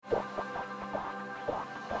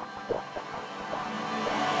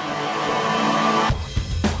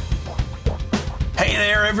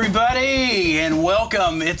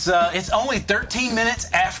welcome. It's only 13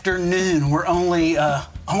 minutes after noon. We're only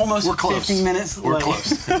almost 15 minutes late. We're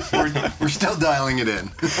close. We're still dialing it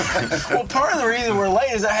in. Well, part of the reason we're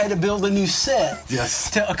late is I had to build a new set. Yes.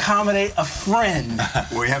 To accommodate a friend.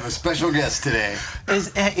 We have a special guest today.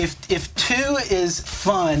 If 2 is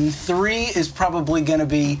fun, 3 is probably going to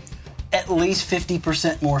be at least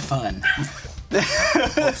 50% more fun.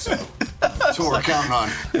 Hope so. That's what we're counting on.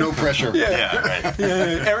 No pressure. Yeah, right.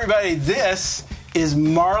 Everybody, this is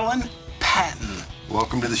Marlon Patton.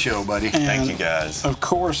 Welcome to the show, buddy. And Thank you, guys. of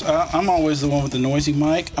course, I'm always the one with the noisy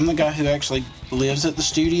mic. I'm the guy who actually lives at the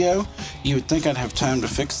studio. You would think I'd have time to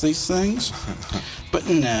fix these things, but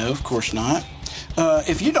no, of course not.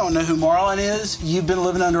 If you don't know who Marlon is, you've been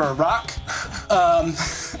living under a rock.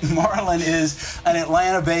 Marlon is an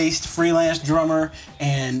Atlanta-based freelance drummer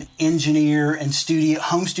and engineer and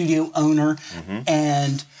home studio owner,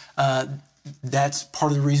 and that's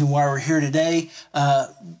part of the reason why we're here today.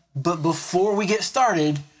 But before we get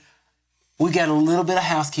started, we got a little bit of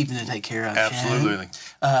housekeeping to take care of. Absolutely.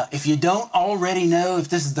 Shannon. If you don't already know, if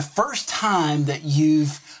this is the first time that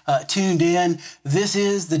you've tuned in, this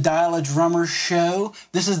is the Dial a Drummer show.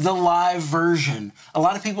 This is the live version. A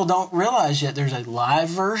lot of people don't realize yet there's a live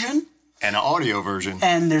version. And an audio version.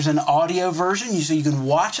 And there's an audio version, so you can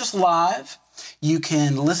watch us live. You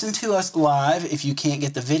can listen to us live if you can't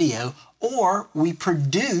get the video. Or we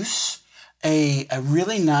produce a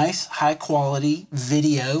really nice, high-quality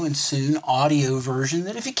video and soon audio version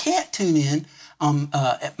that if you can't tune in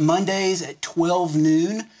at Mondays at 12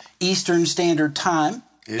 noon Eastern Standard Time.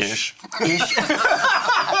 Ish.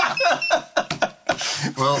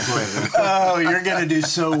 Well played. Oh, you're going to do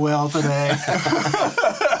so well today.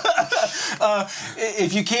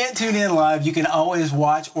 If you can't tune in live, you can always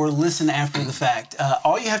watch or listen after the fact.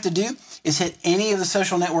 All you have to do is hit any of the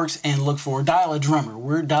social networks and look for Dial a Drummer.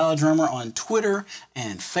 We're Dial a Drummer on Twitter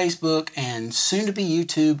and Facebook and soon to be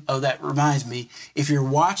YouTube. Oh, that reminds me. If you're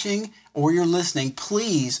watching or you're listening,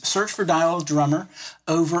 please search for Dial a Drummer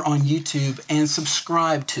over on YouTube and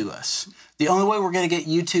subscribe to us. The only way we're going to get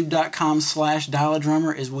youtube.com/Dial a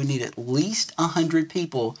Drummer is we need at least 100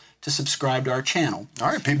 people to subscribe to our channel. All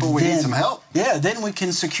right, people, we need some help. Yeah, then we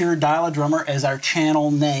can secure Dial a Drummer as our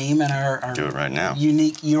channel name and our Do it right now.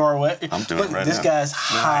 unique URL. I'm doing it right this now. Guy's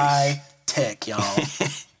high tech, y'all.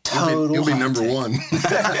 Total You'll be high number tech. one.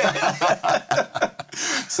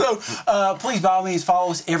 So please, by all means,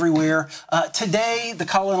 follow us everywhere. Today, the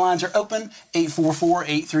call-in lines are open,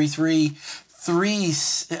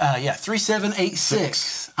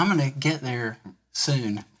 844-833-3786. I'm going to get there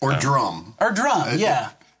soon. Or drum. Or drum,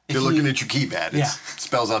 yeah. If you're looking at your keypad, it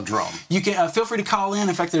spells out drum. You can feel free to call in.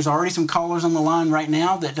 In fact, there's already some callers on the line right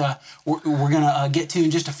now that we're going to get to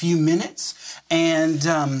in just a few minutes. And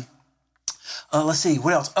let's see,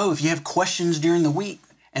 what else? Oh, if you have questions during the week.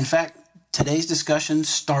 In fact, today's discussion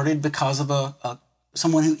started because of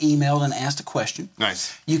someone who emailed and asked a question.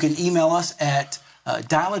 Nice. You can email us at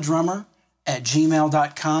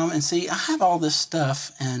dialadrummer@gmail.com and see, I have all this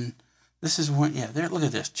stuff, and this is one, there, look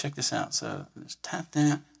at this. Check this out. So just tap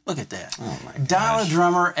that. Look at that. Oh, my gosh.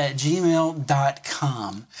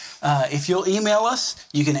 Dialadrummer@gmail.com. If you'll email us,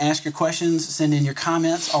 you can ask your questions, send in your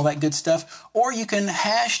comments, all that good stuff, or you can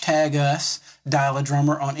hashtag us, Dial a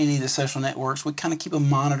Drummer, on any of the social networks. We kind of keep a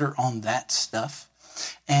monitor on that stuff.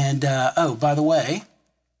 And, by the way,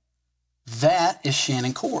 that is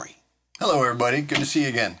Shannon Corey. Hello, everybody. Good to see you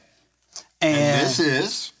again. And this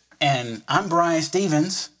is... And I'm Brian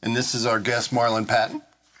Stevens. And this is our guest, Marlon Patton.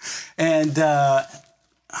 And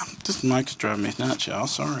this mic's driving me nuts, y'all.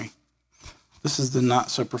 Sorry. This is the not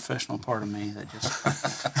so professional part of me that just...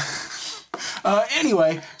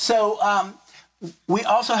 Anyway, so we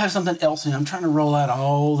also have something else new. I'm trying to roll out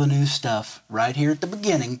all the new stuff right here at the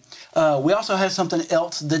beginning. We also have something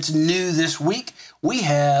else that's new this week. We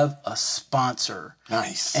have a sponsor.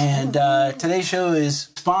 Nice. And today's show is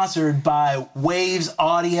sponsored by Waves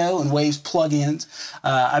Audio and Waves Plugins.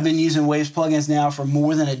 I've been using Waves Plugins now for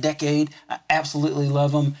more than a decade. I absolutely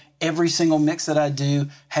love them. Every single mix that I do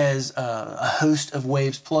has a host of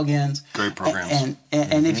Waves plugins. Great programs.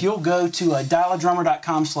 And if you'll go to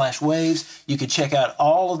dialadrummer.com/waves, you can check out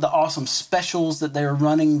all of the awesome specials that they're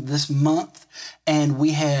running this month. And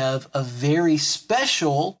we have a very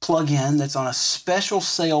special plugin that's on a special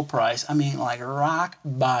sale price. I mean, like rock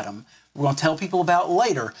bottom. We're going to tell people about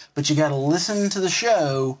later, but you got to listen to the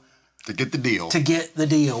show to get the deal.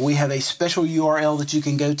 We have a special URL that you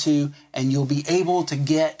can go to, and you'll be able to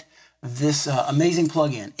get this amazing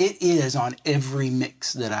plugin. It is on every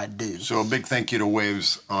mix that I do. So a big thank you to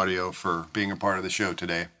Waves Audio for being a part of the show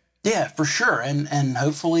today. Yeah, for sure. And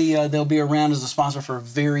hopefully they'll be around as a sponsor for a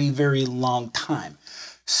very, very long time.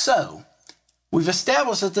 So, we've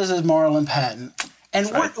established that this is Marlon Patton, and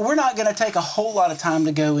we're not going to take a whole lot of time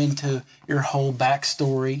to go into your whole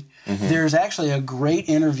backstory. Mm-hmm. There's actually a great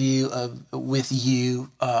interview with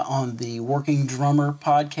you on the Working Drummer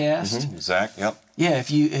podcast. Mm-hmm. Zach, yep. Yeah, if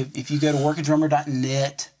you go to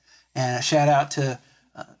workingdrummer.net, and a shout out to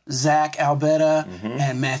Zach Albetta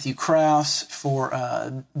and Matthew Krause for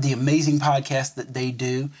the amazing podcast that they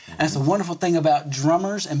do. And it's a wonderful thing about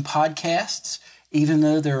drummers and podcasts, even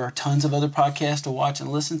though there are tons of other podcasts to watch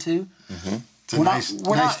and listen to. Mm-hmm. It's a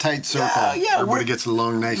nice tight circle. Everybody gets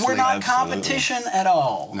along nicely. We're not competition at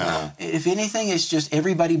all. No. If anything, it's just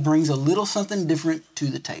everybody brings a little something different to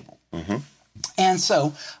the table. Mm-hmm. And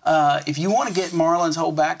so, if you want to get Marlon's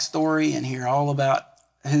whole backstory and hear all about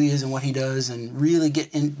who he is and what he does and really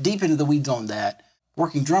get deep into the weeds on that,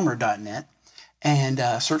 workingdrummer.net,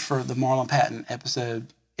 and search for the Marlon Patton episode.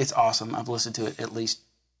 It's awesome. I've listened to it at least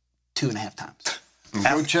 2.5 times.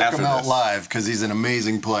 Go check him out live because he's an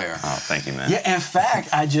amazing player. Oh, thank you, man. Yeah, in fact,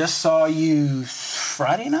 I just saw you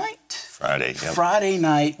Friday night? Friday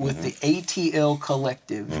night with the ATL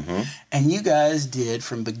Collective. And you guys did,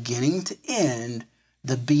 from beginning to end,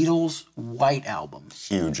 the Beatles' White Album.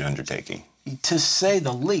 Huge undertaking. To say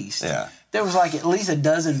the least. Yeah. There was like at least a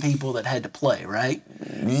dozen people that had to play, right?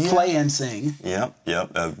 Yeah. Play and sing. Yep.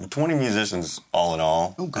 20 musicians all in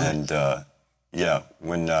all. Oh, good. And,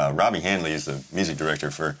 when Robbie Handley is the music director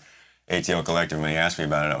for ATL Collective, when he asked me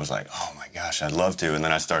about it, I was like, oh my gosh, I'd love to. And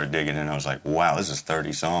then I started digging in, and I was like, wow, this is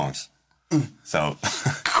 30 songs. So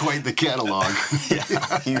quite the catalog.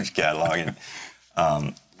 Yeah, huge catalog.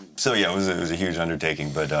 And, it was a huge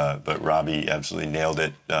undertaking, but Robbie absolutely nailed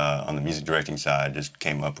it on the music directing side. Just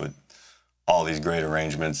came up with all these great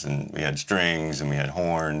arrangements, and we had strings, and we had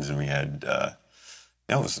horns, and we had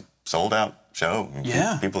it was a sold out show.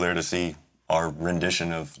 Yeah, people there to see our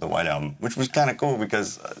rendition of the White Album, which was kind of cool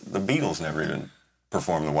because the Beatles never even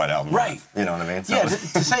performed the White Album. Right. Live, you know what I mean? So yeah, to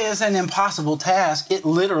say it's an impossible task, it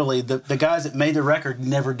literally, the guys that made the record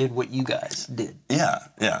never did what you guys did. Yeah.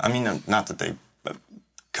 I mean, not that they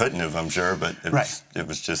couldn't have, I'm sure, but it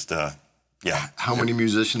was just, How many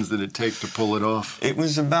musicians did it take to pull it off? It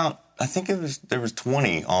was about, there was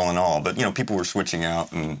 20 all in all, but, people were switching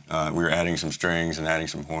out, and we were adding some strings and adding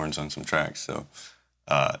some horns on some tracks, so...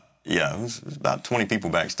 it was about 20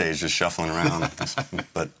 people backstage just shuffling around.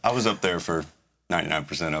 But I was up there for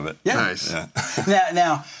 99% of it. Yeah. Nice. Yeah.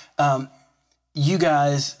 Now, you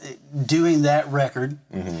guys doing that record,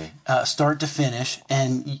 start to finish,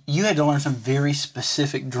 and you had to learn some very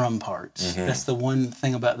specific drum parts. That's the one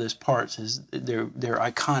thing about those parts is they're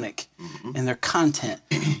iconic in their content.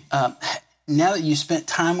 Now that you spent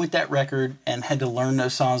time with that record and had to learn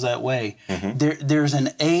those songs that way, there's an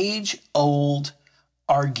age-old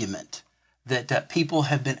argument that people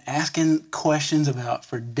have been asking questions about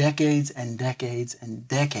for decades and decades and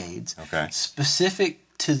decades, specific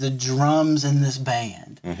to the drums in this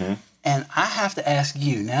band. And I have to ask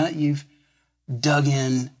you, now that you've dug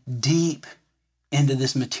in deep into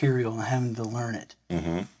this material and having to learn it,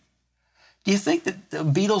 do you think that the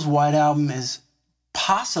Beatles' White Album is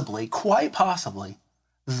quite possibly,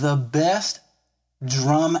 the best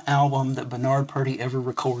drum album that Bernard Purdie ever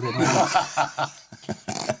recorded?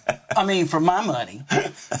 I mean, for my money.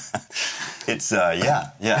 It's, it's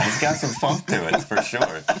got some funk to it, for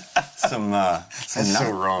sure. Some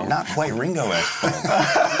wrong. Not quite Ringo-esque.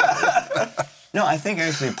 No, I think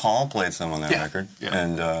actually Paul played some on that record,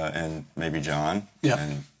 and maybe John,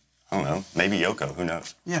 and I don't know, maybe Yoko, who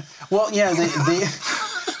knows? Yeah. Well, the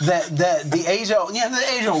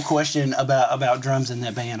age-old question about drums in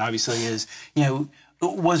that band obviously is,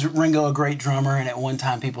 was Ringo a great drummer? And at one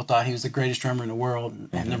time, people thought he was the greatest drummer in the world.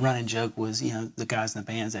 And the running joke was, the guys in the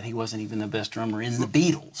bands, that he wasn't even the best drummer in the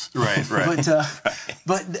Beatles. Right.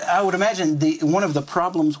 But I would imagine one of the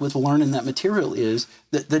problems with learning that material is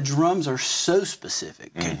that the drums are so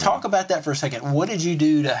specific. Talk about that for a second. What did you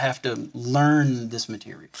do to have to learn this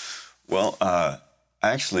material? Well,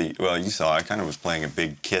 you saw I kind of was playing a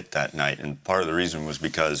big kit that night, and part of the reason was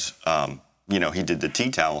because, he did the tea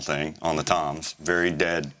towel thing on the toms, very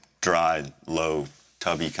dead, dry, low,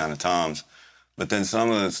 tubby kind of toms. But then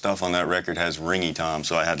some of the stuff on that record has ringy toms,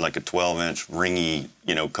 so I had like a 12-inch ringy,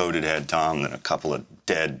 coated head tom, then a couple of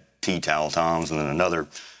dead tea towel toms, and then another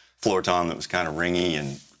floor tom that was kind of ringy,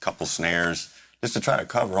 and a couple snares, just to try to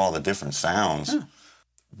cover all the different sounds.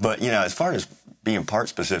 But, as far as being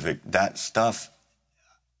part-specific, that stuff,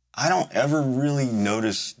 I don't ever really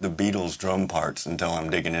notice the Beatles' drum parts until I'm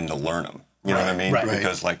digging in to learn them. You know what I mean? Right.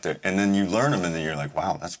 Because and then you learn them, and then you're like,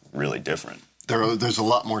 wow, that's really different. There's a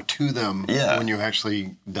lot more to them when you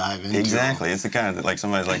actually dive into Exactly. them. It's the kind of, like,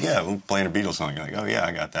 somebody's like, yeah, we're playing a Beatles song. You're like, oh, yeah,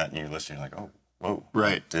 I got that. And you listen, you're like, oh, whoa.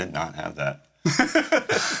 Right. I did not have that.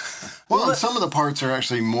 Well, and some of the parts are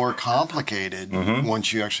actually more complicated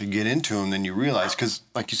once you actually get into them than you realize. Because,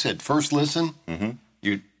 like you said, first listen,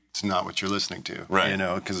 it's not what you're listening to. Right. You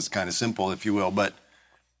know, because it's kind of simple, if you will. But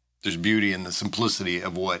there's beauty in the simplicity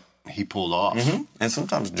of what he pulled off. And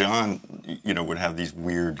sometimes John, would have these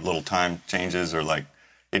weird little time changes, or like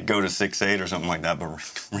it'd go to 6/8 or something like that, but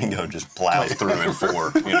Ringo just plows through in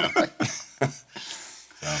 4.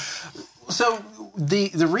 So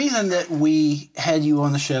the reason that we had you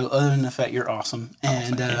on the show, other than the fact you're awesome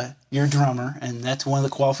and you're a drummer, and that's one of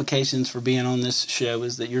the qualifications for being on this show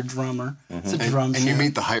is that you're a drummer. It's a drum show. And you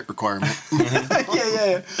meet the height requirement.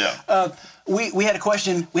 Yeah. We had a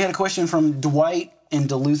question. We had a question from Dwight in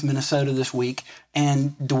Duluth, Minnesota this week,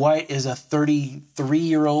 and Dwight is a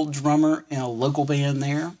 33-year-old drummer in a local band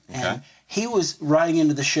there, and he was writing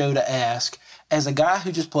into the show to ask, as a guy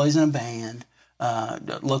who just plays in a band,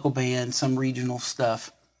 local band, some regional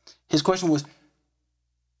stuff, his question was,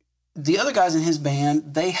 the other guys in his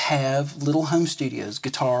band, they have little home studios,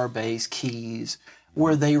 guitar, bass, keys,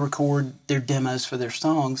 where they record their demos for their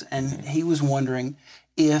songs, and he was wondering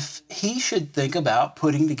if he should think about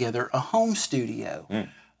putting together a home studio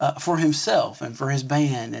for himself and for his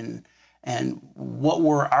band, and what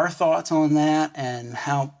were our thoughts on that, and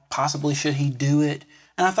how possibly should he do it.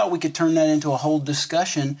 And I thought we could turn that into a whole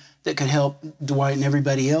discussion that could help Dwight and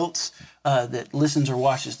everybody else that listens or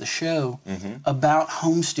watches the show about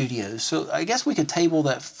home studios. So I guess we could table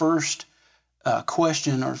that first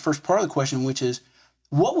question, or first part of the question, which is,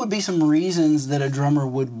 what would be some reasons that a drummer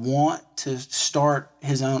would want to start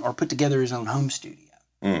his own or put together his own home studio?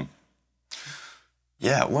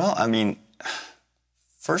 Yeah, well, I mean,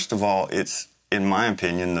 first of all, it's, in my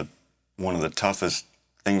opinion, one of the toughest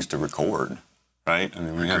things to record, right? I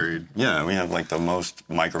mean, we have like the most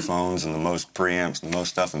microphones and the most preamps and the most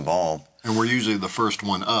stuff involved. And we're usually the first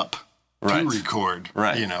one up to record,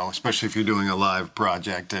 especially if you're doing a live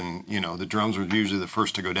project, and, the drums are usually the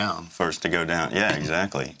first to go down. First to go down, yeah,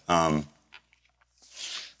 exactly.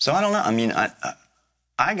 So I don't know. I mean,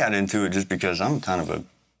 I got into it just because I'm kind of a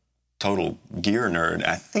total gear nerd.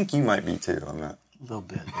 I think you might be too. I'm not. A little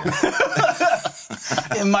bit.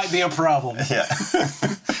 Yeah. It might be a problem. Yeah.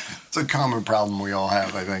 It's a common problem we all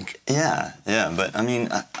have, I think. Yeah. But I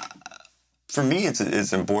mean, for me,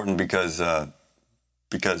 it's important because,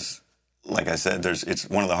 like I said, it's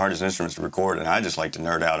one of the hardest instruments to record, and I just like to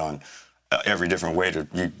nerd out on every different way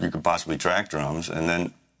you could possibly track drums, and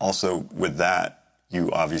then also with that,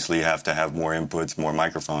 you obviously have to have more inputs, more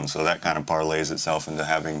microphones, so that kind of parlays itself into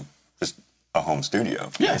having just a home studio,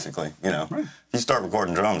 basically. Right. If you start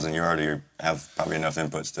recording drums, then you already have probably enough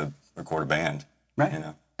inputs to record a band. Right.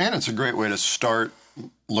 And it's a great way to start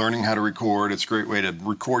learning how to record. It's a great way to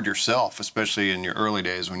record yourself, especially in your early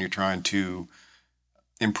days when you're trying to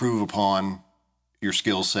improve upon your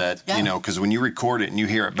skill set, because when you record it and you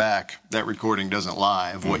hear it back, that recording doesn't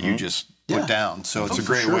lie of what you just put down. So it's a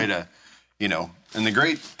great way to, and the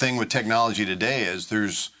great thing with technology today is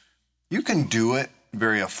you can do it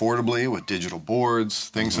very affordably with digital boards.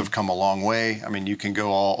 Things have come a long way. I mean, you can go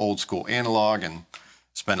all old school analog and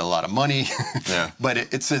spend a lot of money, but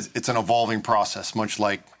it's an evolving process, much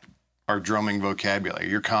like our drumming vocabulary.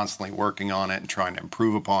 You're constantly working on it and trying to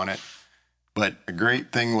improve upon it. But a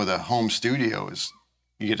great thing with a home studio is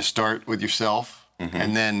you get to start with yourself.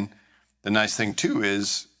 And then the nice thing, too,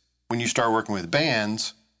 is when you start working with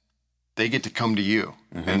bands, they get to come to you.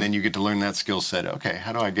 And then you get to learn that skill set. Okay,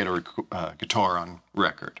 how do I get a guitar on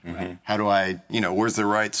record? How do I, where's the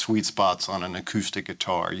right sweet spots on an acoustic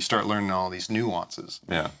guitar? You start learning all these nuances.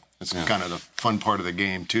 Yeah. It's kind of the fun part of the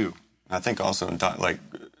game, too. I think also,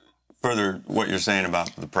 further, what you're saying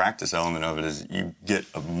about the practice element of it is you get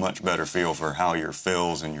a much better feel for how your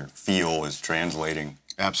fills and your feel is translating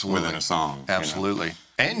within a song. Absolutely.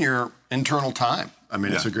 And your internal time. I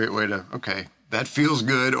mean, it's a great way to, okay, that feels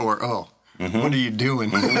good, or, what are you doing?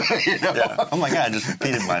 Yeah. Oh, my God, I just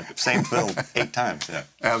repeated my same fill 8 times. Yeah.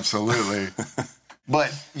 Absolutely.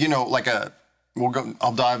 But,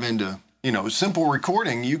 I'll dive into, simple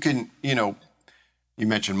recording. You can, you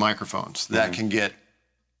mentioned microphones. That can get,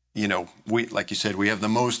 like you said, we have the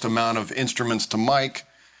most amount of instruments to mic,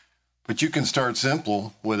 but you can start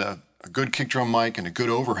simple with a good kick drum mic and a good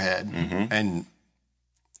overhead, and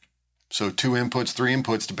So 2 inputs, 3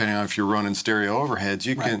 inputs, depending on if you're running stereo overheads,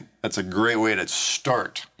 you can. That's a great way to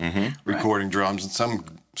start recording drums. And some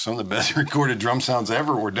of the best recorded drum sounds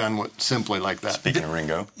ever were done simply like that. Speaking of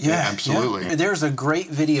Ringo. Yeah, absolutely. Yeah. There's a great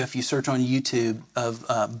video if you search on YouTube of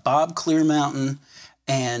Bob Clearmountain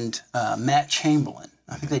and Matt Chamberlain.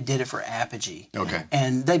 I think they did it for Apogee. Okay.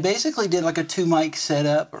 And they basically did like a 2-mic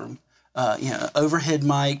setup, or overhead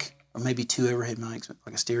mic, or maybe 2 overhead mics,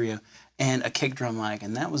 like a stereo, and a kick drum mic,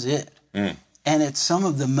 and that was it. And it's some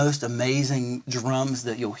of the most amazing drums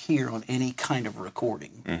that you'll hear on any kind of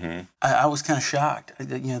recording. I was kind of shocked.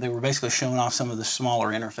 They were basically showing off some of the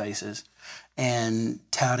smaller interfaces and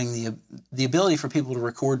touting the ability for people to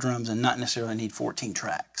record drums and not necessarily need 14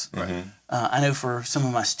 tracks. I know for some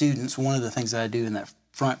of my students, one of the things that I do in that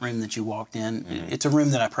front room that you walked in, it's a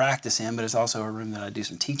room that I practice in, but it's also a room that I do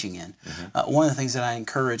some teaching in. One of the things that I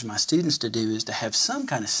encourage my students to do is to have some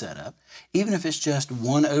kind of setup, even if it's just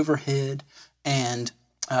 1 overhead and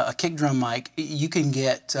a kick drum mic. You can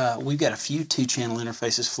get, we've got a few 2-channel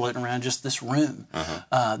interfaces floating around just this room.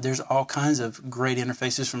 There's all kinds of great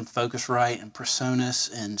interfaces from Focusrite and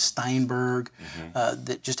Presonus and Steinberg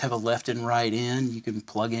that just have a left and right in. You can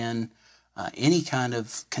plug in any kind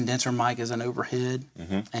of condenser mic as an overhead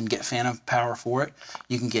and get phantom power for it.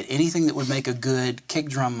 You can get anything that would make a good kick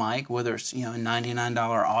drum mic, whether it's a $99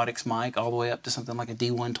 Audix mic all the way up to something like a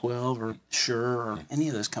D112 or Shure or any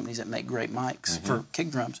of those companies that make great mics for kick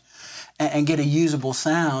drums, and get a usable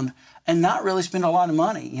sound and not really spend a lot of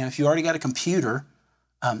money. If you already got a computer,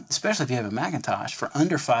 especially if you have a Macintosh, for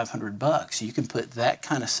under $500, you can put that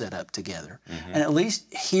kind of setup together and at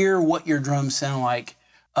least hear what your drums sound like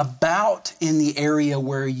about in the area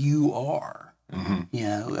where you are.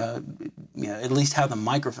 At least how the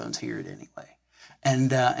microphones hear it anyway, and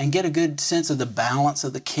get a good sense of the balance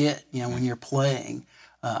of the kit. When you're playing,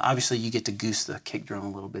 obviously you get to goose the kick drum a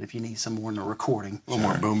little bit if you need some more in the recording. A little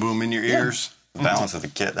more boom boom in your ears. The balance of the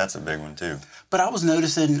kit, that's a big one too. But I was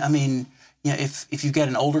noticing, if you've got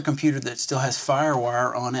an older computer that still has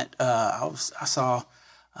FireWire on it, I saw.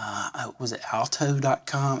 Was it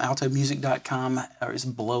altomusic.com is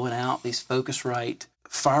blowing out these Focusrite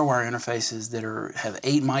FireWire interfaces that have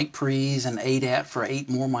 8 mic pre's and 8 AT for 8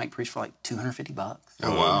 more mic pre's for like $250.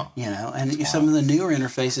 Oh wow! And some of the newer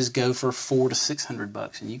interfaces go for $400 to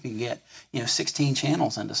 $600, and you can get 16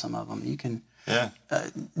 channels into some of them. You can.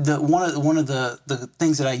 One of the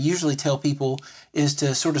things that I usually tell people is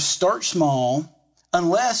to sort of start small.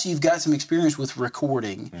 Unless you've got some experience with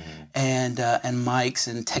recording and mics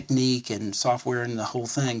and technique and software and the whole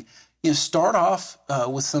thing, start off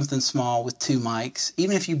with something small with 2 mics.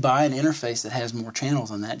 Even if you buy an interface that has more channels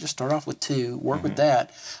than that, just start off with 2, work with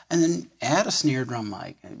that, and then add a snare drum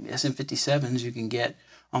mic. SM57s you can get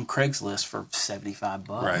on Craigslist for $75.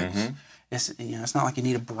 Right. It's not like you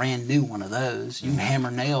need a brand new one of those. You can hammer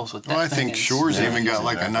nails with that. Well, I think Shure's even got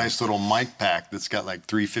like a nice little mic pack that's got like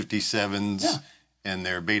 357s. Yeah. And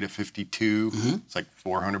their Beta 52, it's like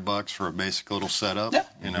 $400 for a basic little setup.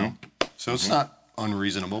 Yeah. So it's not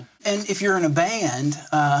unreasonable. And if you're in a band,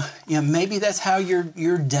 maybe that's how you're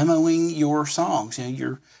demoing your songs.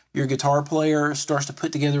 Your guitar player starts to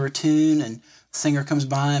put together a tune, and the singer comes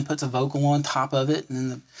by and puts a vocal on top of it,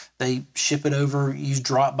 and then they ship it over, use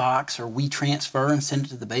Dropbox or WeTransfer, and send it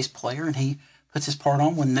to the bass player, and he puts his part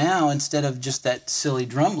on. Well, now instead of just that silly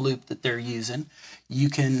drum loop that they're using, you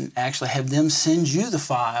can actually have them send you the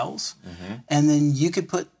files, and then you could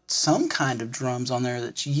put some kind of drums on there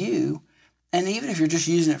that's you. And even if you're just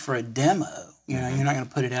using it for a demo, you're not going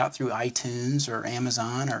to put it out through iTunes or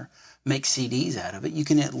Amazon or make CDs out of it. You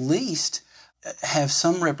can at least have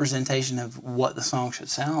some representation of what the song should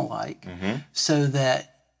sound like, so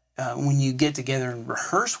that when you get together and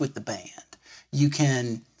rehearse with the band, you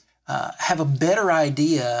can have a better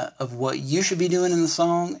idea of what you should be doing in the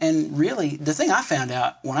song. And really, the thing I found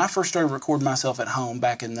out when I first started recording myself at home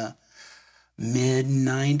back in the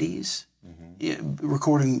mid-90s,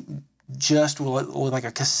 recording just with like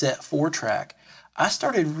a cassette 4-track, I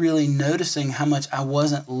started really noticing how much I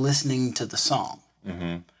wasn't listening to the song.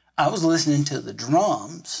 I was listening to the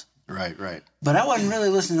drums. Right. But I wasn't really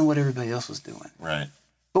listening to what everybody else was doing. Right.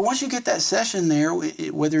 But once you get that session there,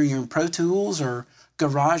 whether you're in Pro Tools or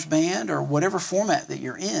GarageBand or whatever format that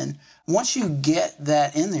you're in, once you get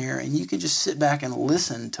that in there and you can just sit back and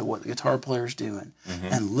listen to what the guitar player's doing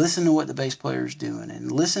and listen to what the bass player's doing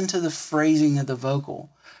and listen to the phrasing of the vocal,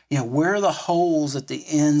 where are the holes at the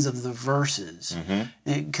ends of the verses?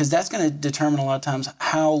 Because that's going to determine a lot of times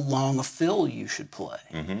how long a fill you should play.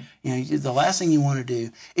 The last thing you want to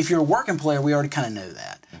do, if you're a working player, we already kind of know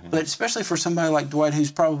that. But especially for somebody like Dwight,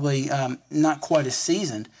 who's probably not quite as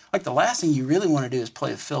seasoned, like the last thing you really want to do is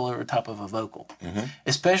play a fill over top of a vocal,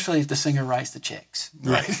 especially if the singer writes the checks.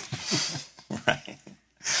 Right. Right.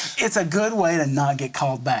 It's a good way to not get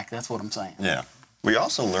called back. That's what I'm saying. Yeah. We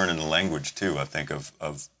also learn in the language, too, I think, of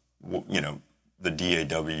the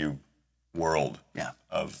DAW world. Yeah.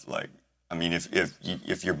 Of, like, I mean,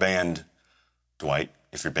 if your band, Dwight,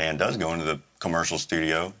 if your band does go into the commercial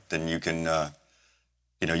studio, then you can,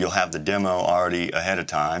 you'll have the demo already ahead of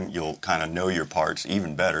time. You'll kind of know your parts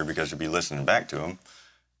even better because you'll be listening back to them.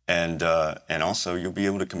 And also you'll be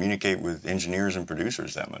able to communicate with engineers and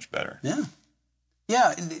producers that much better. Yeah.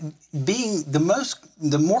 Yeah, being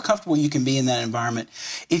the more comfortable you can be in that environment,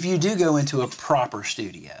 if you do go into a proper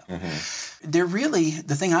studio, the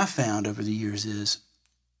thing I've found over the years is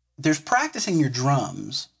there's practicing your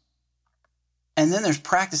drums, and then there's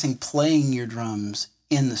practicing playing your drums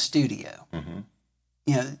in the studio.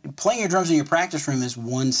 Playing your drums in your practice room is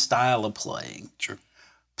one style of playing. Sure.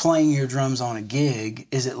 Playing your drums on a gig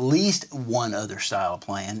is at least one other style of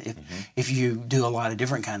playing. If you do a lot of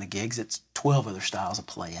different kind of gigs, it's 12 other styles of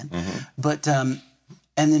playing. But and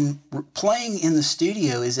then playing in the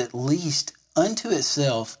studio is at least unto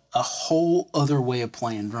itself a whole other way of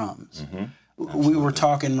playing drums. We were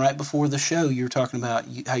talking right before the show. You were talking about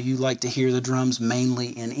how you like to hear the drums mainly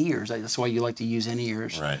in ears. That's why you like to use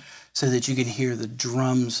in-ears. Right. So that you can hear the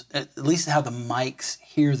drums, at least how the mics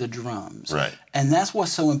hear the drums. Right. And that's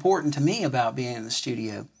what's so important to me about being in the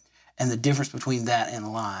studio and the difference between that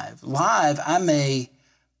and live. Live, I may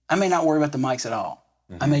not worry about the mics at all.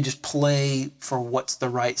 I may just play for what's the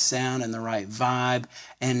right sound and the right vibe.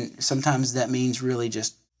 And sometimes that means really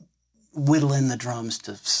just whittling the drums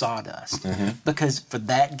to sawdust. Because for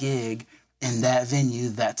that gig in that venue,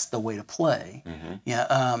 that's the way to play.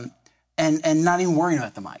 And not even worrying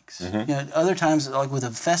about the mics. Other times, like with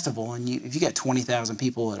a festival, and if you got 20,000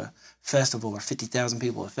 people at a festival or 50,000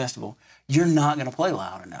 people at a festival, you're not going to play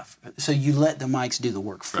loud enough. So you let the mics do the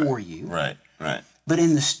work for you. Right. But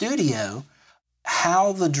in the studio,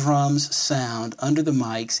 how the drums sound under the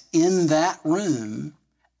mics in that room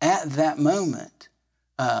at that moment,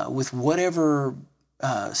 with whatever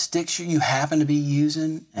sticks you happen to be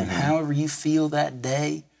using and however you feel that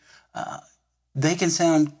day, they can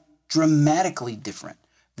sound dramatically different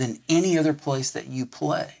than any other place that you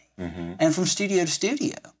play. And from studio to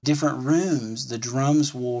studio, different rooms, the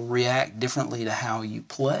drums will react differently to how you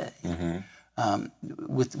play.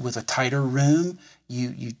 With a tighter room,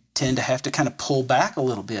 you tend to have to kind of pull back a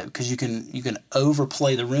little bit because you can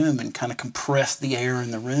overplay the room and kind of compress the air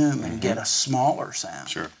in the room and get a smaller sound.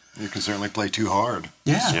 Sure. You can certainly play too hard.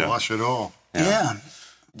 Squash it all. Yeah.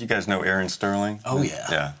 You guys know Aaron Sterling? Oh, yeah.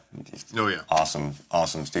 Yeah. Oh, yeah.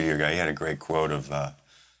 Awesome studio guy. He had a great quote of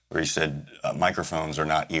where he said, microphones are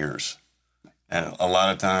not ears. And a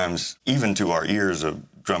lot of times, even to our ears, a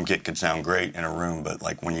drum kit could sound great in a room, but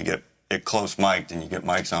like when you get it close mic'd and you get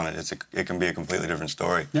mics on it, it can be a completely different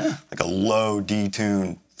story. Yeah. Like a low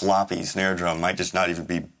detuned floppy snare drum might just not even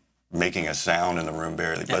be making a sound in the room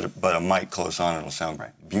barely, but a mic close on it will sound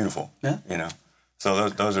beautiful. Yeah. So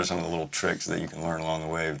those are some of the little tricks that you can learn along the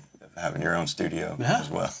way of having your own studio as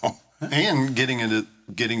well. And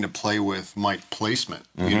getting to play with mic placement.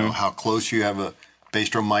 How close you have a bass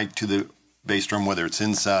drum mic to the bass drum, whether it's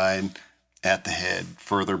inside, at the head,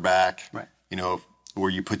 further back. Right. Where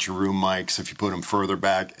you put your room mics, if you put them further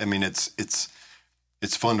back. I mean, it's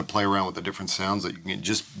fun to play around with the different sounds that you can get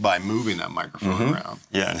just by moving that microphone around.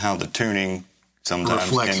 Yeah, and how the tuning sometimes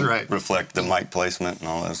can reflect the mic placement and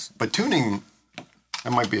all this. But tuning,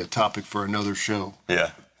 that might be a topic for another show.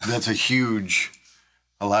 Yeah. That's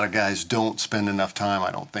a lot of guys don't spend enough time,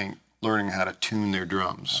 I don't think, learning how to tune their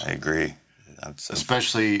drums. I agree.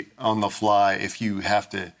 Especially on the fly, if you have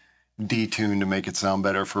to detune to make it sound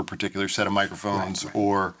better for a particular set of microphones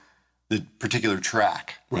or the particular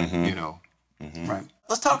track, Right.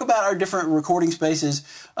 Let's talk about our different recording spaces.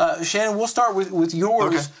 Shannon, we'll start with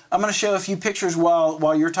yours. Okay. I'm going to show a few pictures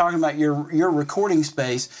while you're talking about your recording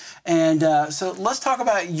space. And so let's talk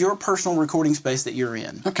about your personal recording space that you're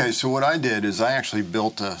in. Okay, so what I did is I actually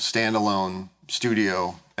built a standalone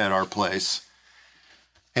studio at our place.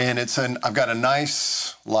 And I've got a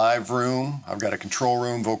nice live room. I've got a control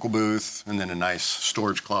room, vocal booth, and then a nice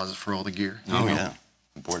storage closet for all the gear. Yeah,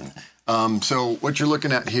 important. So what you're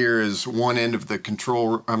looking at here is one end of the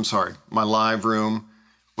my live room,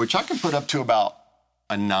 which I can put up to about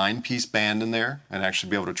a 9-piece band in there and actually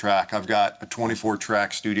be able to track. I've got a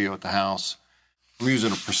 24-track studio at the house. I'm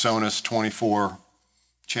using a Presonus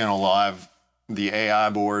 24-channel live, the AI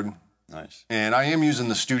board. Nice. And I am using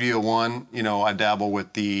the Studio One. You know, I dabble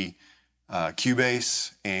with the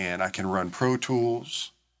Cubase, and I can run Pro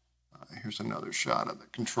Tools. Here's another shot of the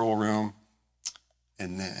control room.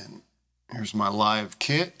 And then here's my live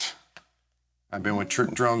kit. I've been with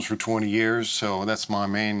Trick Drums for 20 years, so that's my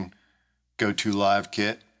main go-to live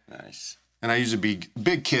kit. Nice. And I use a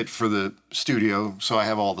big kit for the studio, so I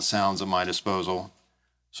have all the sounds at my disposal.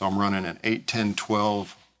 So I'm running an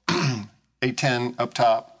 8-10-12, 8-10 up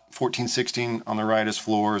top, 14-16 on the right as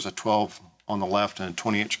floors, a 12 on the left, and a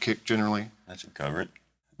 20-inch kick generally. That should cover it.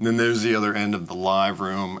 And then there's the other end of the live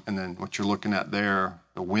room, and then what you're looking at there,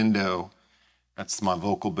 the window, that's my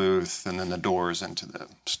vocal booth, and then the doors into the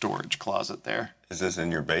storage closet there. Is this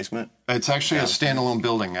in your basement? It's actually a standalone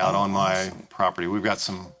building out on my property. We've got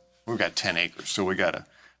 10 acres, so we got a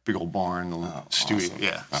big old barn, studio. Awesome.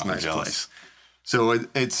 Yeah, it's a nice jealous. place. So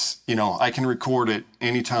it's, you know, I can record it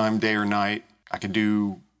anytime, day or night. I can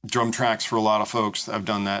do drum tracks for a lot of folks. I've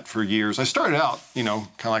done that for years. I started out, you know,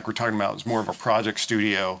 kind of like we're talking about, it was more of a project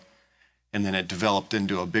studio, and then it developed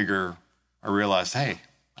into a bigger, I realized, hey,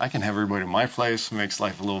 I can have everybody in my place. It makes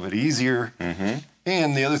life a little bit easier. Mm-hmm.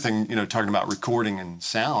 And the other thing, you know, talking about recording and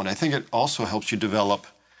sound, I think it also helps you develop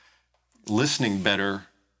listening better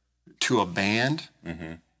to a band.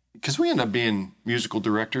 Because we end up being musical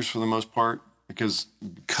directors for the most part. Because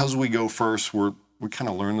we go first, we kind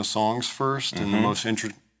of learn the songs first and the most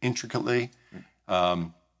intricately.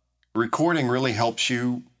 Recording really helps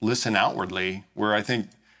you listen outwardly, where I think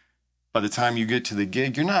by the time you get to the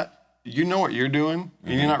gig, you know what you're doing,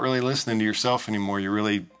 and you're not really listening to yourself anymore. You're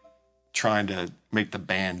really trying to make the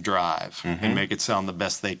band drive and make it sound the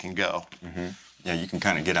best they can go. Yeah, you can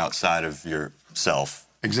kind of get outside of yourself.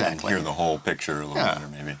 Exactly. And hear the whole picture a little better,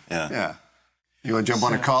 maybe. Yeah. You want to jump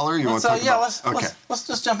on a caller? You want to talk about? Let's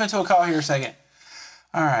just jump into a call here a second.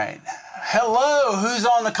 All right. Hello, who's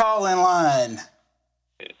on the call-in line?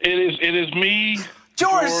 It is me,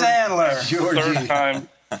 George Sandler. Third time.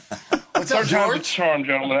 What's up, Third time's a George? charm,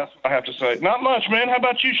 gentlemen. That's what I have to say. Not much, man. How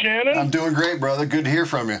about you, Shannon? I'm doing great, brother. Good to hear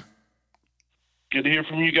from you. Good to hear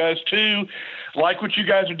from you guys too. Like what you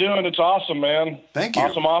guys are doing. It's awesome, man. Thank you.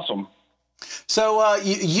 Awesome. So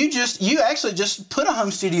you actually just put a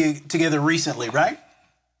home studio together recently, right?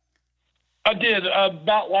 I did.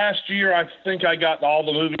 About last year, I think I got all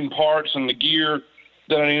the moving parts and the gear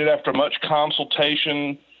that I needed after much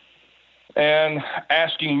consultation and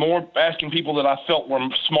asking people that I felt were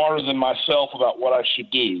smarter than myself about what I should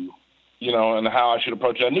do, you know, and how I should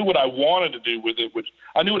approach it. I knew what I wanted to do with it, which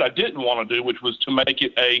I knew what I didn't want to do, which was to make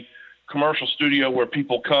it a commercial studio where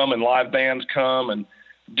people come and live bands come and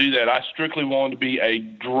do that. I strictly wanted to be a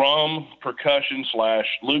drum, percussion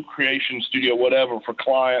 / loop creation studio, whatever, for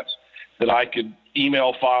clients that I could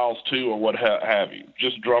email files to or what have you.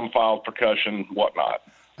 Just drum files, percussion, whatnot.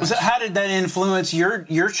 So how did that influence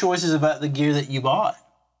your choices about the gear that you bought?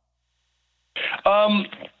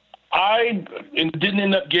 I didn't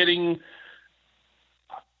end up getting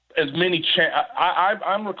as many.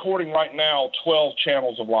 I'm recording right now 12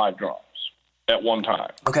 channels of live drums at one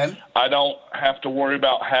time. Okay. I don't have to worry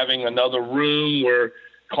about having another room where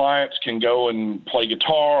clients can go and play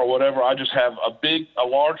guitar or whatever. I just have a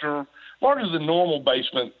larger than normal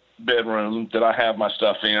basement bedroom that I have my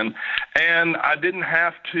stuff in, and I didn't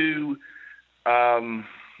have to.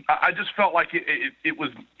 I just felt like it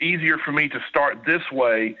was easier for me to start this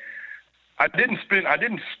way. I didn't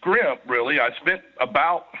scrimp really. I spent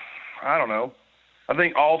about, I don't know, I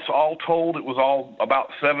think all told it was all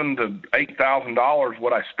about $7,000 to $8,000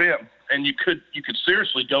 what I spent, and you could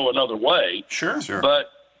seriously go another way. Sure.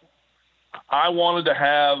 But I wanted to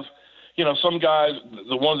have, you know, some guys.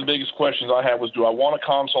 One of the biggest questions I had was, do I want a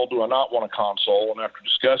console? Do I not want a console? And after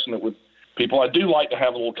discussing it with people, I do like to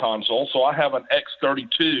have a little console. So I have an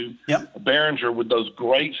X32 Behringer with those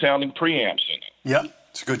great sounding preamps in it. Yep,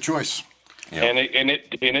 it's a good choice. Yep. And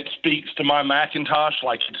it speaks to my Macintosh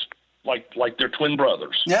like it's like they're twin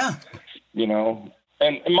brothers. Yeah. You know,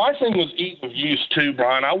 and my thing was ease of use too,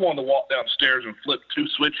 Brian. I wanted to walk downstairs and flip 2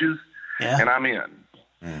 switches, and I'm in.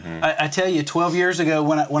 Mm-hmm. I tell you, 12 years ago,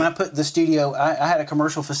 when I put the studio, I had a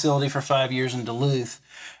commercial facility for 5 years in Duluth,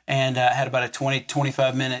 and I had about a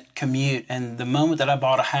 25-minute commute. And the moment that I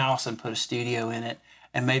bought a house and put a studio in it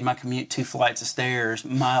and made my commute 2 flights of stairs,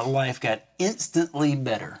 my life got instantly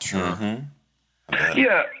better. Sure. Mm-hmm.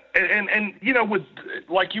 Yeah, and you know, with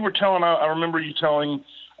like you were telling, I remember you telling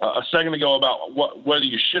a second ago about whether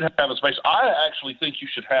you should have a space. I actually think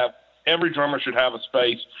every drummer should have a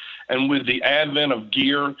space, and with the advent of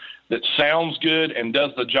gear that sounds good and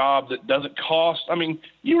does the job that doesn't cost. I mean,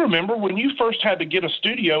 you remember when you first had to get a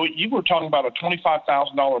studio, you were talking about a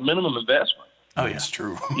 $25,000 minimum investment. Oh, yeah, it's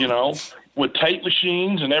true. You know, with tape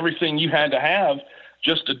machines and everything you had to have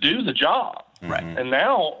just to do the job. Right. And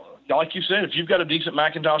now, like you said, if you've got a decent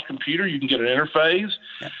Macintosh computer, you can get an interface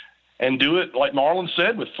and do it, like Marlon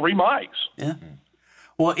said, with 3 mics. Yeah.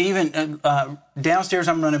 Well, even downstairs,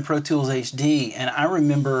 I'm running Pro Tools HD, and I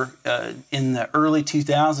remember in the early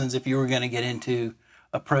 2000s, if you were going to get into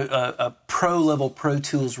a pro level Pro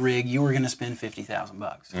Tools rig, you were going to spend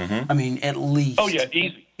 $50,000. I mean, at least. Oh yeah,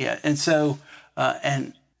 easy. Yeah, and so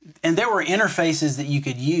and there were interfaces that you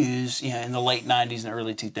could use, in the late 90s and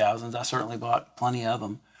early 2000s. I certainly bought plenty of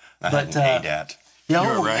them. I had an ADAT.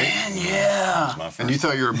 Oh, right. man, yeah. And you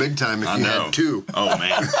thought you were big time if you had 2. Oh,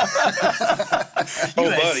 man. You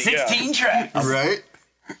had 16 tracks. Right?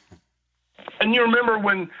 And you remember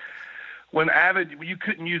when Avid, you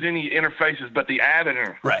couldn't use any interfaces but the Avid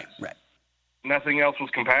interface. Right. Nothing else was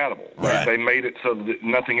compatible. Right. They made it so that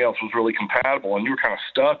nothing else was really compatible, and you were kind of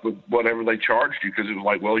stuck with whatever they charged you because it was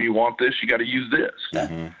like, well, you want this, you got to use this. Yeah.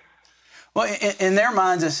 Mm-hmm. Well, in their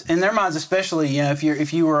minds, especially,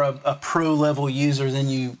 if you were a pro level user, then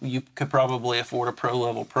you could probably afford a pro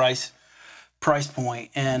level price point,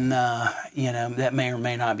 and that may or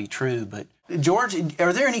may not be true. But George,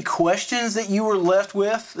 are there any questions that you were left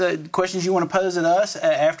with? Questions you want to pose at us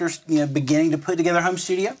after beginning to put together a home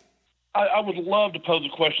studio? I would love to pose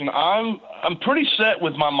a question. I'm pretty set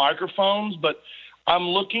with my microphones, but I'm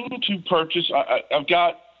looking to purchase. I've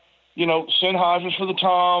got Sennheisers for the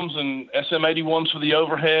toms and SM81s for the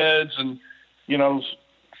overheads, and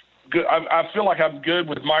good. I feel like I'm good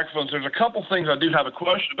with microphones. There's a couple things I do have a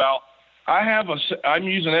question about. I'm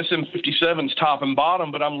using SM57's top and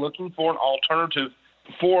bottom, but I'm looking for an alternative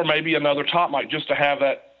for maybe another top mic just to have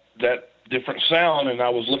that different sound. And I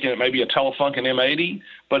was looking at maybe a Telefunken M80.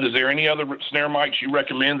 But is there any other snare mics you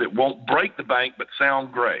recommend that won't break the bank but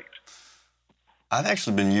sound great? I've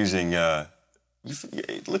actually been using.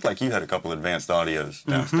 It looked like you had a couple advanced audios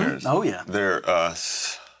downstairs. Oh, yeah. They're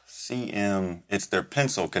CM, it's their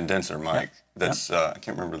pencil condenser mic. That's, I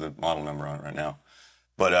can't remember the model number on it right now.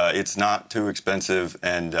 But it's not too expensive,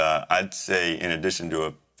 and I'd say in addition to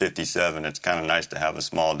a 57, it's kind of nice to have a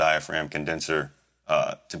small diaphragm condenser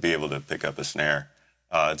to be able to pick up a snare.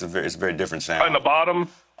 It's a very different sound. On the bottom?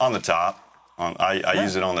 On the top. I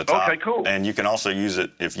use it on the top. Okay, cool. And you can also use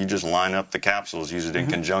it if you just line up the capsules, use it in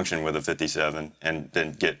conjunction with a 57, and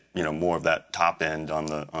then get more of that top end on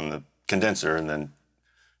the condenser, and then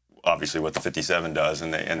obviously what the 57 does,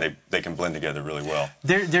 and they can blend together really well.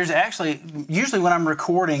 There's actually, usually when I'm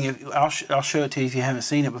recording, I'll show it to you if you haven't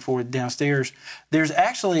seen it before downstairs. There's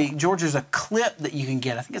actually, George, there's a clip that you can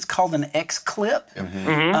get. I think it's called an X clip.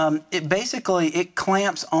 It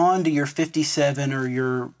clamps onto your 57 or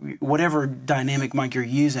your whatever dynamic mic you're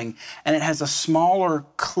using, and it has a smaller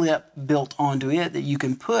clip built onto it that you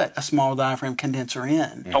can put a small diaphragm condenser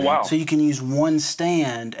in. Oh, wow. So you can use one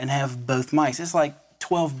stand and have both mics. It's like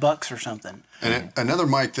 $12 or something. And another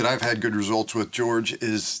mic that I've had good results with, George,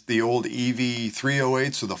 is the old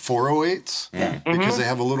EV308s or the 408s. Yeah. Because they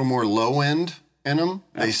have a little more low end in them.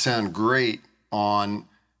 Yeah. They sound great on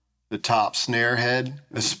the top snare head,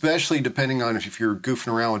 especially depending on if you're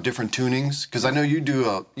goofing around with different tunings. Because I know you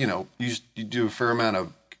do you do a fair amount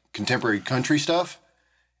of contemporary country stuff.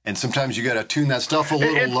 And sometimes you got to tune that stuff a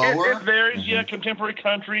little lower. It varies, contemporary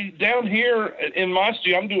country. Down here in my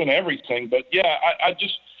studio, I'm doing everything. But,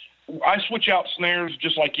 I switch out snares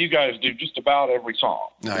just like you guys do just about every song.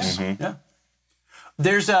 Nice. Yeah.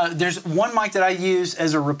 There's one mic that I use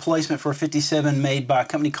as a replacement for a 57 made by a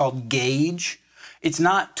company called Gauge. It's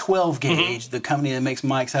not 12 gauge, the company that makes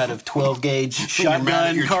mics out of 12 gauge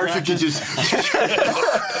shotgun cartridges.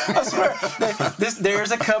 I swear,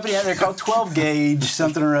 there's a company out there called 12 gauge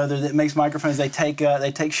something or other that makes microphones. They take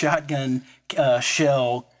shotgun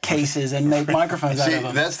shell cases and make microphones out of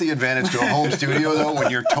them. That's the advantage to a home studio, though.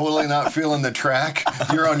 When you're totally not feeling the track,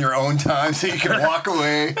 you're on your own time, so you can walk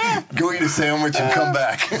away, go eat a sandwich, and come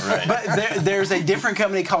back. Right. But there's a different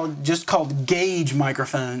company called Gauge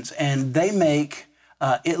microphones, and they make.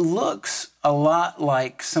 It looks a lot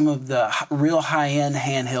like some of the real high-end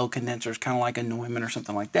handheld condensers, kind of like a Neumann or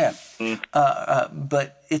something like that.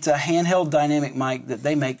 But it's a handheld dynamic mic that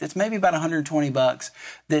they make that's maybe about $120.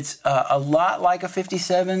 That's a lot like a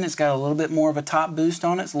 57. It's got a little bit more of a top boost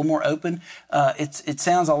on it. It's a little more open. It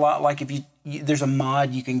sounds a lot like if there's a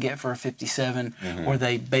mod you can get for a 57 where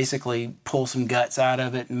they basically pull some guts out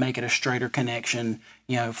of it and make it a straighter connection,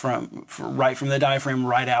 right from the diaphragm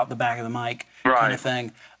right out the back of the mic kind of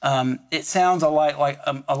thing. It sounds a lot like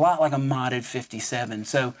a modded 57.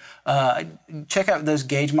 So check out those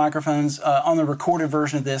Gage microphones. On the recorded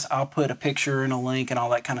version of this, I'll put a picture and a link and all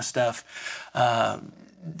that kind of stuff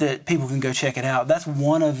that people can go check it out. That's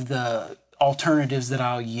one of the alternatives that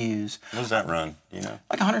I'll use. What does that run?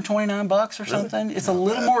 Like $129 or something. It's a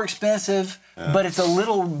little more expensive, but it's a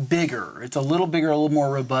little bigger. It's a little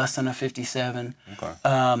more robust than a 57. Okay.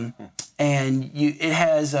 And it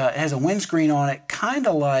has a windscreen on it, kind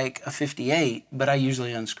of like a 58, but I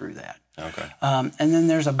usually unscrew that. Okay. And then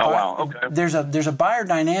there's a there's a Beyer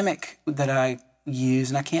Dynamic that I use,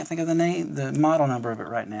 and I can't think of the model number of it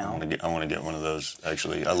right now. I want to get one of those.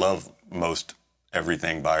 Actually, I love most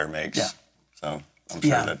everything Beyer makes. Yeah. So I'm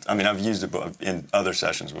sure that, I've used it in other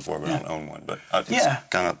sessions before, but I don't own one. But it's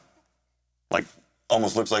kind of like,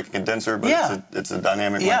 almost looks like a condenser, but it's a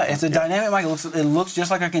dynamic mic. Yeah, it's a dynamic mic. It looks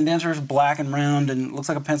just like a condenser. It's black and round and looks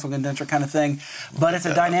like a pencil condenser kind of thing. But it's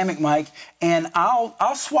a dynamic mic, and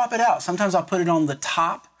I'll swap it out. Sometimes I'll put it on the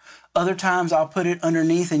top. Other times I'll put it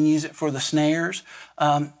underneath and use it for the snares.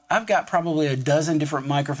 I've got probably a dozen different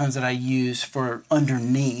microphones that I use for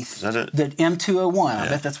underneath. Is that it? The M201. I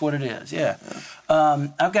bet that's what it is. Yeah.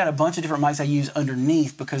 I've got a bunch of different mics I use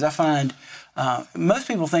underneath because I find most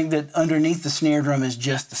people think that underneath the snare drum is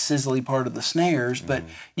just the sizzly part of the snares, but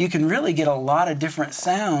you can really get a lot of different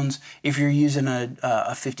sounds if you're using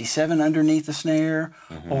a 57 underneath the snare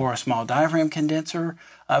or a small diaphragm condenser.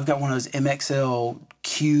 I've got one of those MXL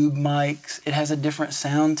Cube mics. It has a different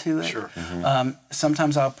sound to it. Sure.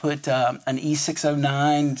 Sometimes I'll put an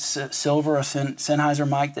E609 silver, a Sennheiser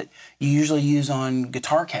mic that you usually use on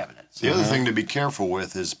guitar cabinets. The other thing to be careful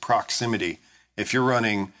with is proximity. If you're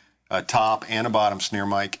running a top and a bottom snare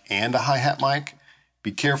mic and a hi-hat mic,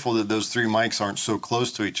 be careful that those three mics aren't so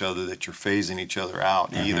close to each other that you're phasing each other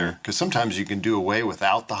out either. Because sometimes you can do away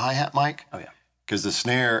without the hi-hat mic. Oh, yeah. Because the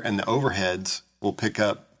snare and the overheads will pick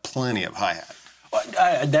up plenty of hi-hat. Well,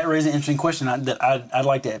 that raises an interesting question that I'd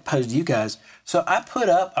like to pose to you guys. So I put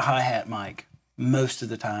up a hi-hat mic most of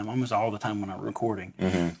the time, almost all the time when I'm recording.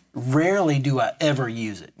 Rarely do I ever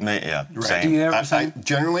use it. Yeah, same. Do you ever?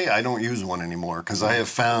 Generally, I don't use one anymore because I have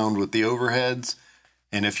found with the overheads,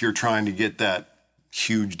 and if you're trying to get that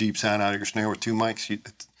huge deep sound out of your snare with two mics,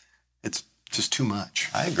 it's just too much.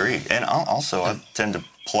 I agree. And also, I tend to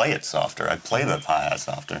play it softer. I play the hi-hat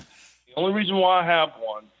softer. The only reason why I have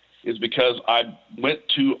one is because I went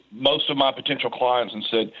to most of my potential clients and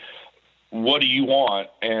said, what do you want?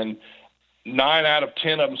 And 9 out of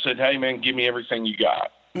 10 of them said, hey, man, give me everything you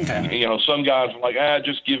got. Okay. Some guys are like,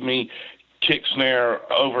 just give me kick, snare,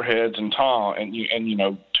 overheads, and tom, and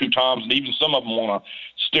two toms. And even some of them want a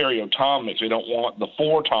stereo tom mix. They don't want the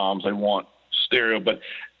 4 toms. They want stereo. But,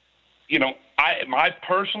 I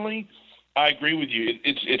personally – I agree with you.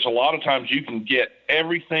 It's a lot of times you can get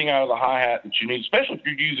everything out of the hi-hat that you need, especially if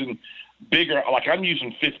you're using bigger. Like I'm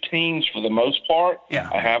using 15s for the most part. Yeah.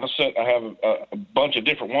 I have a bunch of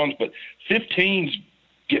different ones, but 15s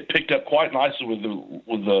get picked up quite nicely with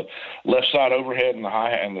the left side overhead and the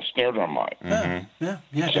hi-hat and the snare drum mic. Yeah,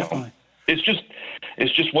 so definitely. It's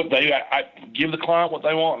just what I give the client what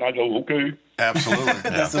they want, and I go, okay. Absolutely.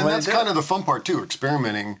 That's kind of the fun part too,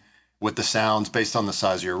 experimenting with the sounds based on the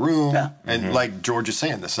size of your room. Yeah. And like George is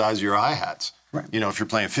saying, the size of your hi-hats. Right. If you're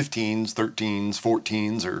playing 15s, 13s,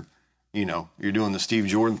 14s, or, you're doing the Steve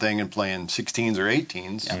Jordan thing and playing 16s or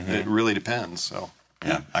 18s, it really depends. So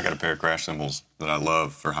yeah, I got a pair of crash cymbals that I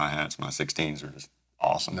love for hi-hats. My 16s are just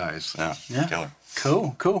awesome. Nice. Yeah. Killer.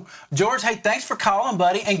 Cool. George, hey, thanks for calling,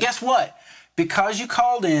 buddy. And guess what? Because you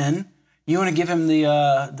called in, you want to give him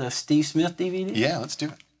the Steve Smith DVD? Yeah, let's do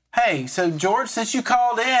it. Hey, so George, since you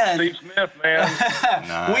called in, Steve Smith, man,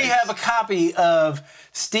 nice. We have a copy of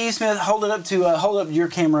Steve Smith. Hold up your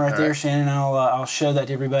camera right there, Shannon. I'll show that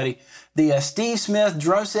to everybody. The Steve Smith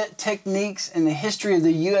drum set techniques and the history of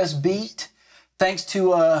the U.S. beat. Thanks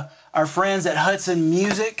to our friends at Hudson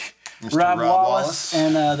Music, Mr. Rob Wallace,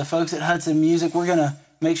 and the folks at Hudson Music. We're gonna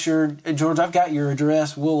make sure, George, I've got your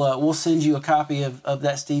address. We'll send you a copy of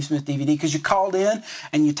that Steve Smith DVD because you called in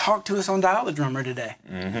and you talked to us on Dial the Drummer today.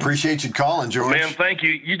 Appreciate you calling, George. Man, thank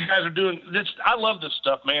you. You guys are doing this. I love this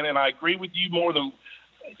stuff, man, and I agree with you more than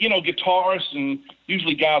guitarists and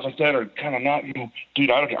usually guys like that are kind of not, dude,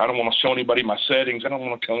 I don't want to show anybody my settings. I don't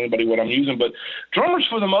want to tell anybody what I'm using. But drummers,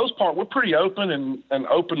 for the most part, we're pretty open and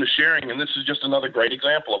open to sharing, and this is just another great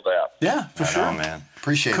example of that. Yeah, for sure. Oh, man.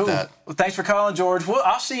 Appreciate that. Well, thanks for calling, George.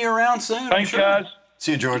 I'll see you around soon. Thanks, guys.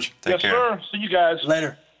 See you, George. Take care. Yes, sir. See you guys.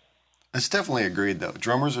 Later. That's definitely agreed, though.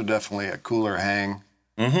 Drummers are definitely a cooler hang.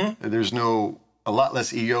 Mm-hmm. There's a lot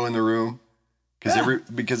less ego in the room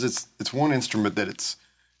because it's one instrument that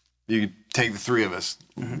you take the three of us.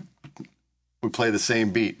 Mm-hmm. We play the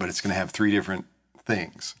same beat, but it's going to have three different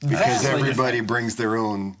things because everybody brings their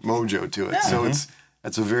own mojo to it. Yeah. So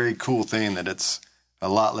that's a very cool thing that it's a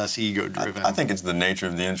lot less ego driven. I think it's the nature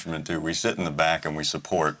of the instrument too. We sit in the back and we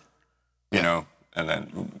support, you know, and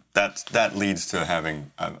then that leads to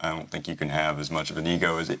having. I don't think you can have as much of an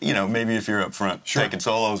ego as maybe if you're up front taking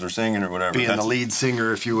solos or singing or whatever. Being the lead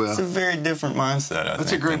singer, if you will. It's a very different mindset.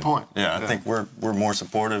 That's a great point. Yeah, I think we're more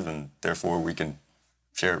supportive, and therefore we can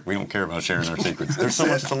share. We don't care about sharing our secrets. There's so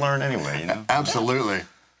much to learn anyway, you know. Absolutely.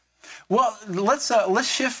 Well, let's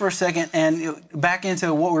shift for a second and back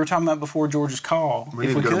into what we were talking about before George's call. We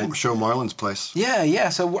need to go to show Marlon's place. Yeah.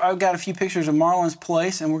 So I've got a few pictures of Marlon's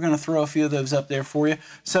place, and we're going to throw a few of those up there for you.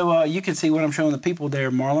 So you can see what I'm showing the people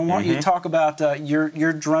there, Marlon. Why don't you talk about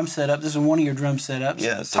your drum setup? This is one of your drum setups.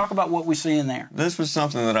 Yeah. So talk about what we see in there. This was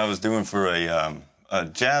something that I was doing for a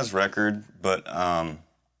jazz record, but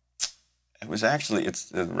it was actually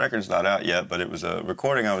the record's not out yet, but it was a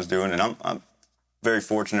recording I was doing, and I'm very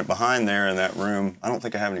fortunate. Behind there in that room, I don't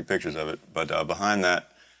think I have any pictures of it, but behind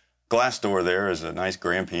that glass door there is a nice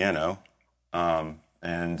grand piano.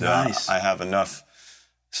 Nice. I have enough,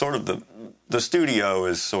 sort of the studio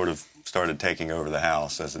is sort of started taking over the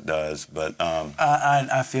house as it does, but...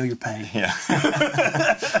 I feel your pain. Yeah.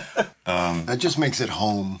 That just makes it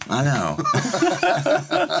home. I know.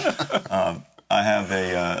 I have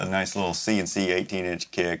a nice little CNC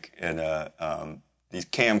 18-inch kick and these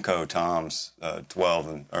Camco toms, 12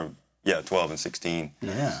 and 16.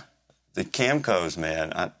 Yeah. The Camcos,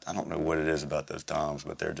 man, I don't know what it is about those toms,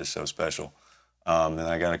 but they're just so special. And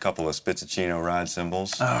I got a couple of Spizzacino ride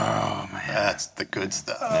cymbals. Oh, man. That's the good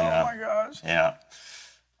stuff. Oh, my gosh. Yeah.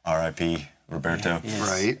 R.I.P. Roberto. Yes.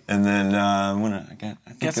 Right. And then I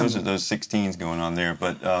think those are those 16s going on there.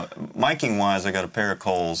 But miking-wise, I got a pair of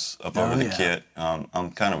Coles up over the kit.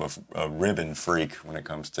 I'm kind of a ribbon freak when it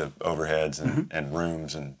comes to overheads and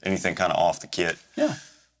rooms and anything kind of off the kit. Yeah.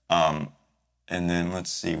 And then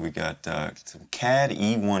let's see, we got some CAD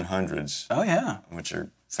E100s. Oh, yeah. Which are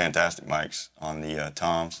fantastic mics on the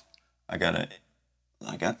toms. I got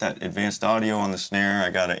that advanced audio on the snare. I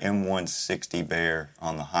got an M160 Bear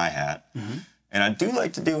on the hi-hat. Mm-hmm. And I do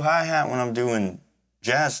like to do hi-hat when I'm doing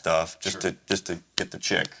jazz stuff, just to get the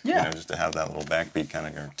chick. Yeah. Just to have that little backbeat kind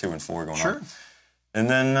of, or 2 and 4 going on. And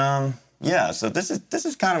then, so this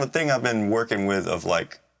is kind of a thing I've been working with of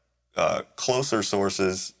like closer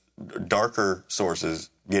sources, darker sources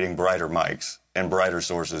getting brighter mics, and brighter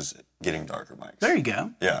sources getting darker mics. There you go.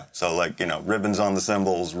 Yeah. So like, ribbons on the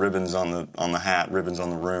cymbals, ribbons on the hat, ribbons on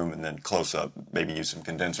the room, and then close up, maybe use some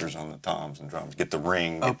condensers on the toms and drums. Get the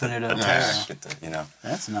ring, open it up. Attack, get the,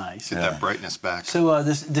 That's nice. Get that brightness back. So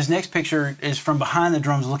this next picture is from behind the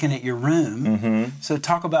drums looking at your room. Mm-hmm. So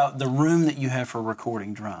talk about the room that you have for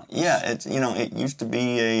recording drums. Yeah, it's it used to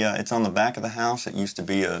be it's on the back of the house. It used to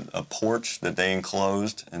be a porch that they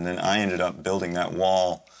enclosed, and then I ended up building that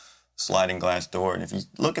wall sliding glass door. And if you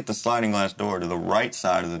look at the sliding glass door, to the right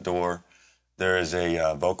side of the door, there is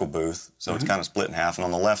a vocal booth. So it's kind of split in half. And on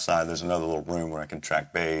the left side, there's another little room where I can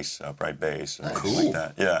track bass, upright bass, or anything like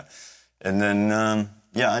that. Yeah. And then,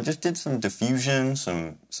 I just did some diffusion,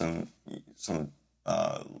 some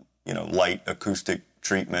light acoustic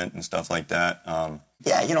treatment and stuff like that.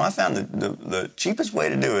 I found the cheapest way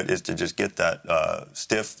to do it is to just get that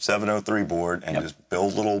stiff 703 board and just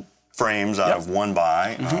build little frames out of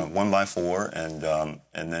 1x4,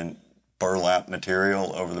 and then burlap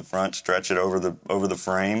material over the front, stretch it over the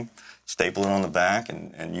frame, staple it on the back,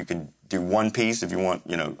 and you can do one piece if you want.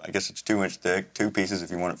 I guess it's 2-inch thick, 2 pieces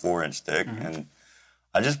if you want it 4-inch thick, and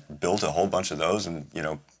I just built a whole bunch of those, and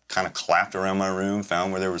kind of clapped around my room,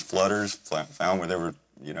 found where there was flutters, found where there were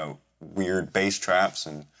weird bass traps,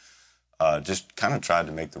 and just kind of tried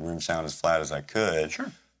to make the room sound as flat as I could.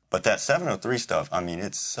 Sure. But that 703 stuff, I mean,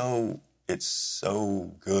 it's so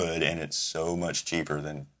good, and it's so much cheaper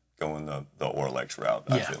than going the Orlex route.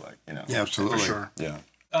 I feel like, Yeah, absolutely. For sure. Yeah.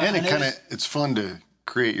 And it's fun to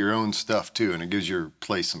create your own stuff too, and it gives your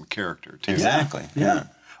place some character too. Exactly. Yeah.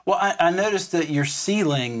 Well, I noticed that your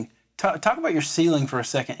ceiling. Talk about your ceiling for a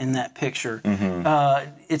second in that picture. Mm-hmm.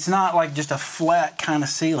 It's not like just a flat kind of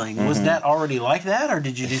ceiling. Mm-hmm. Was that already like that, or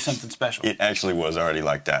did you do something special? It actually was already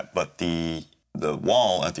like that, but the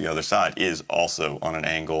wall at the other side is also on an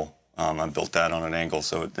angle. I built that on an angle,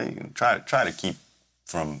 so try to keep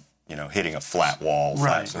from hitting a flat wall,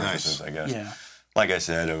 flat surfaces, I guess. Yeah. Like I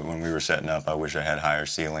said, when we were setting up, I wish I had higher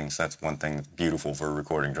ceilings. That's one thing that's beautiful for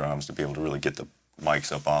recording drums, to be able to really get the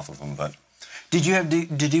mics up off of them. But did you have to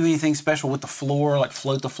do anything special with the floor, like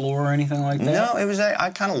float the floor or anything like that? No, it was. I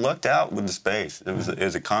kind of lucked out with the space. It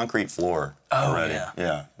was a concrete floor already.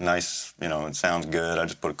 Yeah, nice. It sounds good. I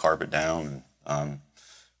just put a carpet down and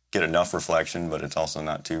get enough reflection, but it's also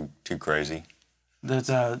not too crazy. I'm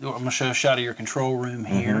going to show a shot of your control room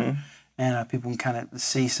here, and people can kind of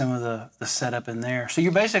see some of the setup in there. So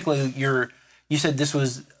you're basically you said this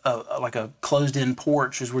was like a closed-in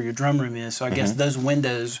porch is where your drum room is. So I guess those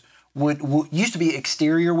windows would used to be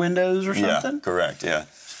exterior windows or something? Yeah, correct, yeah.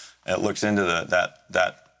 It looks into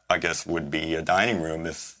that I guess would be a dining room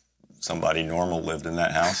if somebody normal lived in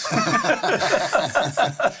that house.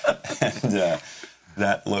 And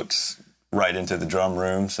that looks right into the drum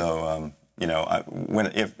room. So,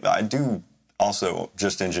 if I do also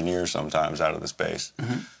just engineer sometimes out of the space.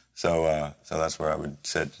 So that's where I would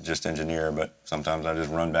sit, just engineer, but sometimes I just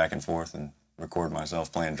run back and forth and record myself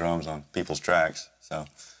playing drums on people's tracks. So,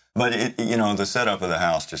 but the setup of the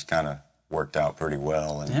house just kind of worked out pretty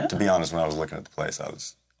well. And to be honest, when I was looking at the place, I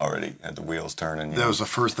was already had the wheels turning. That was the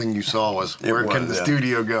first thing you saw was where can the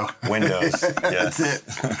studio go? Windows. Yes.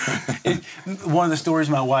 That's it. One of the stories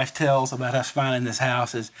my wife tells about us finding this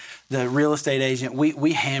house is the real estate agent.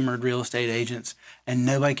 We hammered real estate agents, and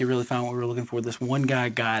nobody could really find what we were looking for. This one guy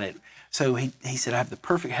got it. So he said, I have the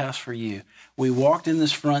perfect house for you. We walked in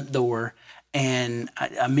this front door, and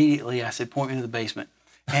immediately I said, point me to the basement.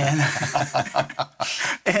 And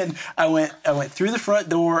and I went through the front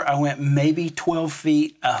door. I went maybe 12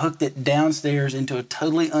 feet. I hooked it downstairs into a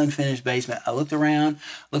totally unfinished basement. I looked around,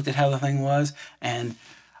 looked at how the thing was, and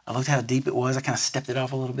I looked at how deep it was. I kind of stepped it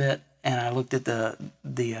off a little bit, and I looked at the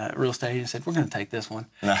real estate agent and said, "We're going to take this one."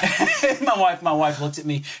 my wife looks at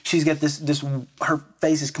me. She's got this. Her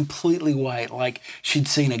face is completely white, like she'd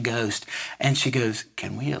seen a ghost, and she goes,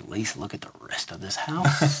 "Can we at least look at the rest of this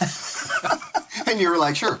house?" And you were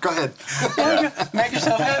like, sure, go ahead. Make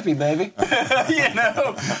yourself happy, baby. But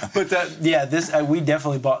we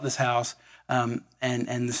definitely bought this house and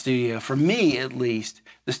the studio. For me, at least,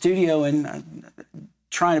 the studio and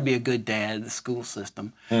trying to be a good dad, the school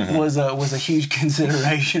system was a huge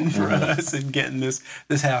consideration for us in getting this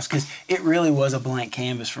house, because it really was a blank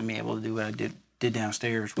canvas for me able to do what I did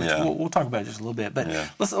downstairs, which we'll talk about just a little bit. But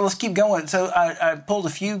let's keep going. So I pulled a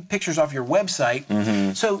few pictures off your website.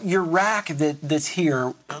 So your rack that's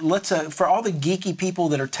here, let's for all the geeky people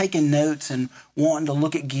that are taking notes and wanting to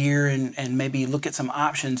look at gear and maybe look at some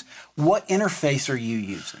options, what interface are you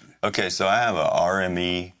using? Okay, so I have a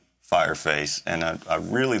RME Fireface, and I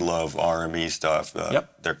really love RME stuff.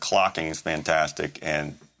 Their clocking is fantastic,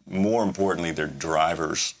 and more importantly, their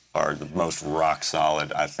drivers are the most rock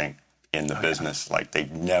solid, I think, in the business. Like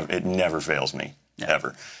it never fails me,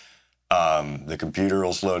 ever. The computer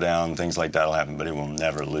will slow down, things like that will happen, but it will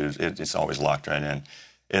never lose. It's always locked right in.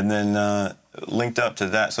 And then linked up to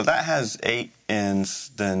that, so that has 8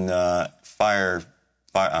 ends. Then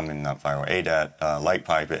ADAT Light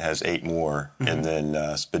Pipe, it has 8 more, and then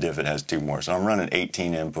Spediff has 2 more. So I'm running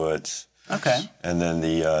 18 inputs. Okay. And then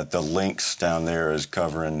the links down there is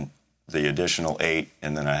covering the additional 8,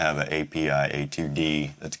 and then I have an API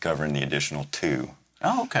A2D that's covering the additional 2.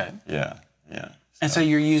 Oh, okay. Yeah. And so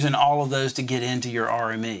you're using all of those to get into your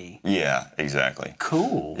RME. Yeah, exactly.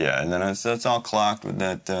 Cool. Yeah, and then it's all clocked with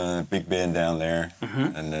that big bend down there,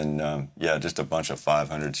 and then just a bunch of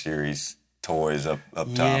 500 series toys up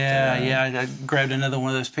top. I grabbed another one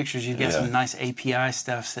of those pictures. You got some nice API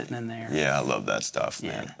stuff sitting in there. Yeah, I love that stuff,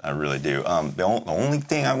 man. I really do. The only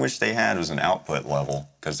thing I wish they had was an output level,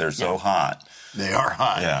 because they're so hot. They are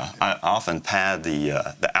hot. Yeah, I often pad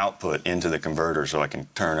the output into the converter so I can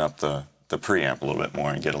turn up the preamp a little bit more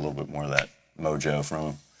and get a little bit more of that mojo from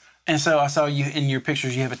them. And so I saw you in your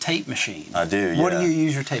pictures, you have a tape machine. I do, yeah. What do you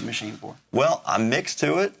use your tape machine for? Well, I mix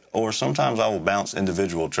to it, or sometimes I will bounce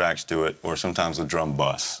individual tracks to it, or sometimes a drum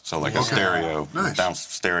bus. So like a stereo, bounce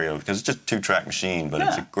stereo, because it's just a 2-track machine, but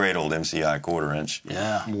it's a great old MCI 1/4 inch.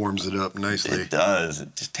 Yeah. Warms it up nicely. It does.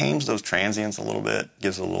 It just tames those transients a little bit,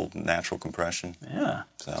 gives a little natural compression. Yeah.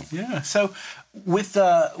 So with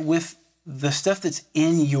the stuff that's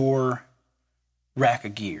in your rack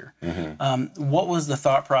of gear, what was the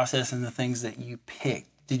thought process and the things that you picked?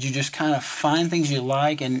 Did you just kind of find things you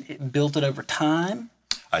like and built it over time?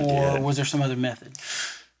 I did. Or was there some other method?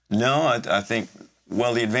 No, I think,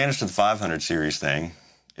 well, the advantage to the 500 series thing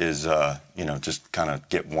is, just kind of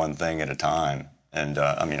get one thing at a time. And,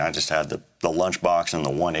 I just had the lunchbox and the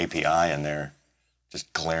one API in there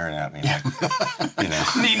just glaring at me. Like,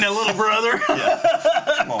 needing a little brother.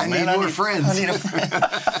 Come on, man. I need more friends. I need a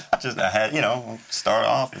friend. I had, start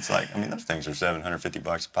off, it's like, those things are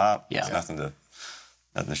 $750 a pop. Yeah. It's nothing to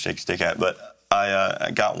shake a stick at. But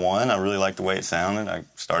I got one. I really liked the way it sounded. I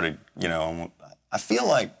started, I feel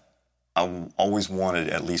like I always wanted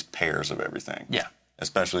at least pairs of everything. Yeah.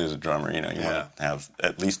 Especially as a drummer, you want to have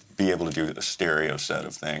at least be able to do a stereo set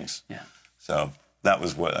of things. Yeah. So that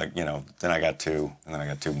was what, then I got two, and then I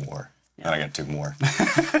got two more. And I got two more.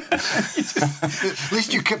 At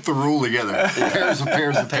least you kept the rule together. Pairs of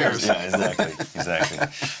pairs of pairs. Yeah, exactly.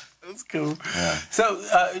 That's cool. Yeah. So,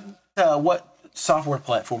 what software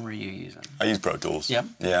platform are you using? I use Pro Tools. Yep.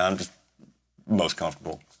 Yeah, I'm just most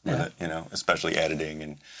comfortable with it, especially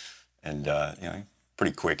editing and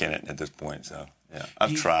pretty quick in it at this point. So, yeah.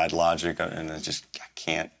 I've tried Logic, and I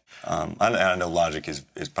can't. I know Logic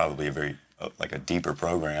is probably a very, a deeper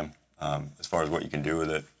program as far as what you can do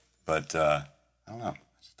with it. But I don't know. I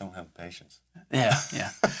just don't have the patience. Yeah.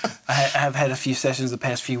 I have had a few sessions the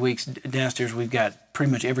past few weeks. Downstairs, we've got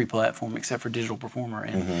pretty much every platform except for Digital Performer.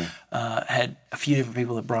 And had a few different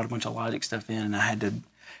people that brought a bunch of Logic stuff in, and I had to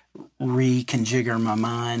reconfigure my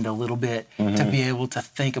mind a little bit to be able to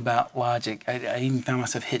think about Logic. I even found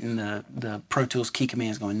myself hitting the Pro Tools key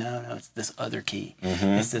commands going, no, it's this other key.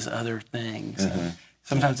 It's this other thing. So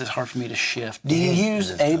sometimes it's hard for me to shift. Do you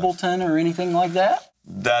use Ableton or anything like that?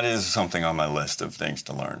 That is something on my list of things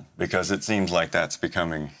to learn, because it seems like that's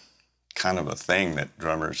becoming kind of a thing that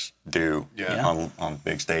drummers do on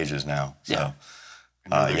big stages now. So,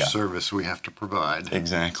 another service we have to provide.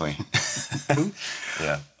 Exactly.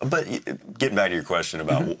 Yeah. But getting back to your question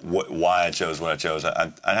about why I chose what I chose,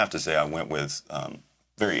 I'd have to say I went with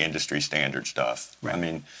very industry standard stuff. Right. I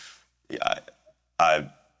mean, I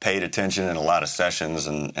paid attention in a lot of sessions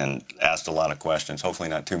and asked a lot of questions. Hopefully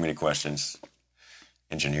not too many questions.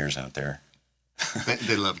 Engineers out there.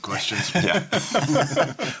 They love questions. Yeah.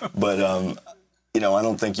 But, I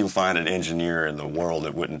don't think you'll find an engineer in the world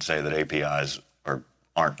that wouldn't say that APIs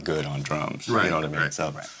aren't good on drums. Right. You know what I mean? Right.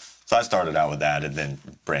 So I started out with that and then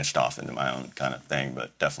branched off into my own kind of thing,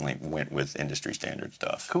 but definitely went with industry standard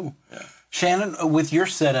stuff. Cool. Yeah. Shannon, with your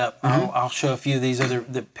setup, I'll show a few of these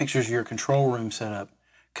the pictures of your control room setup.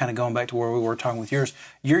 Kind of going back to where we were talking with yours,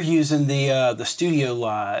 you're using the Studio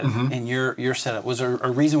Live in your setup. Was there a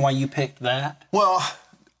reason why you picked that? Well,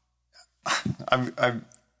 I've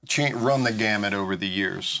run the gamut over the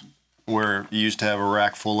years, where you used to have a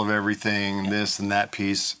rack full of everything, this and that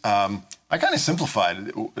piece. I kind of simplified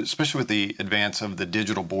it, especially with the advance of the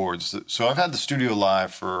digital boards. So I've had the Studio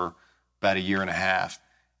Live for about a year and a half,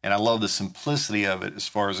 and I love the simplicity of it as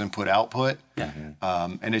far as input-output. Yeah.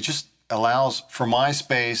 And it just allows for my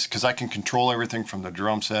space, because I can control everything from the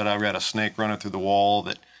drum set. I've got a snake running through the wall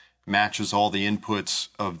that matches all the inputs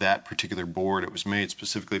of that particular board. It was made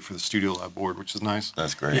specifically for the Studio Live board, which is nice.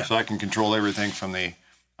 That's great. Yeah. So I can control everything from the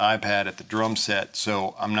iPad at the drum set,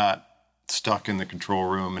 so I'm not stuck in the control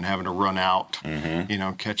room and having to run out,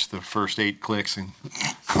 catch the first 8 clicks and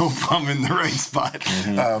hope I'm in the right spot.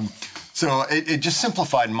 So it just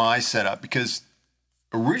simplified my setup, because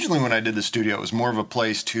originally when I did the studio, it was more of a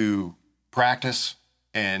place to practice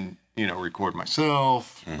and, record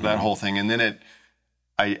myself, that whole thing. And then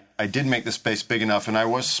I did make the space big enough, and I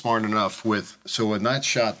was smart enough so in that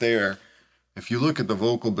shot there, if you look at the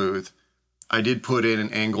vocal booth, I did put in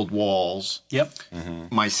an angled walls. Yep.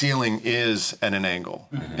 My ceiling is at an angle,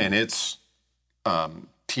 and it's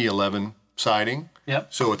T11 siding.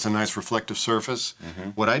 Yep. So it's a nice reflective surface.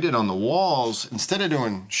 What I did on the walls, instead of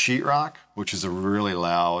doing sheetrock, which is a really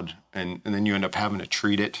loud, and then you end up having to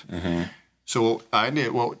treat it. So my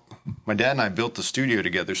dad and I built the studio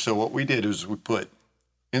together. So what we did is we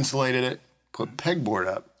insulated it, put pegboard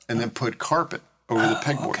up, and then put carpet over the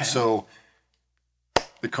pegboard. Okay. So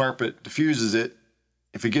the carpet diffuses it.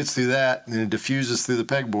 If it gets through that, then it diffuses through the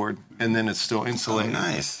pegboard, and then it's still insulated. Oh,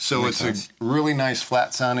 nice. So it's a really nice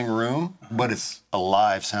flat-sounding room, but it's a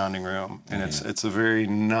live-sounding room, and it's a very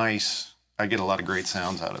nice. I get a lot of great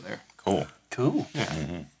sounds out of there. Cool.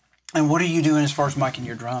 Yeah. And what are you doing as far as miking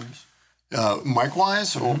your drums?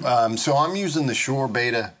 Mic-wise, so I'm using the Shure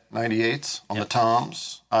Beta 98s on the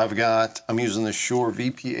toms. I'm using the Shure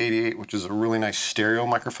VP88, which is a really nice stereo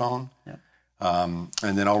microphone. Yep.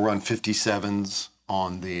 And then I'll run 57s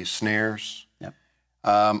on the snares. Yep.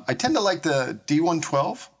 I tend to like the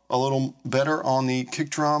D112 a little better on the kick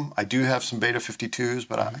drum. I do have some Beta 52s,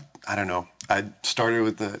 but I don't know. I started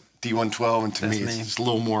with the D112, and to me, it's just a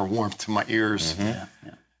little more warmth to my ears.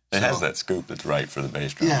 It has that scoop that's right for the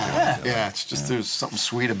bass drum. Yeah. It's just there's something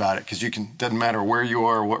sweet about it, because doesn't matter where you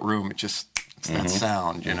are or what room. It's that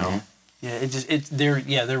sound,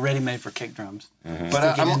 Yeah, they're ready made for kick drums.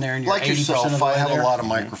 But I'm in there and like yourself. I have a lot of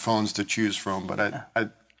microphones to choose from, but I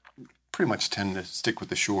pretty much tend to stick with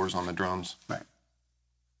the Shures on the drums. Right.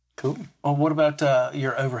 Cool. Well, what about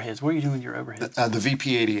your overheads? What are you doing with your overheads? The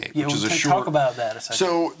VP88, which is a short... Talk about that a second.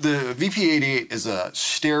 So the VP88 is a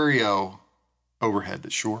stereo overhead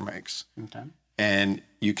that Shure makes. Okay. And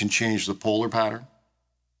you can change the polar pattern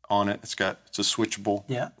on it. It's a switchable,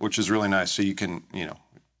 which is really nice. So you can,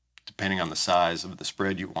 depending on the size of the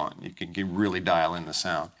spread you want, you can really dial in the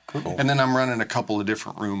sound. Cool. And then I'm running a couple of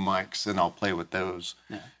different room mics, and I'll play with those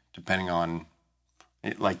depending on,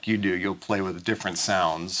 like you do, you'll play with different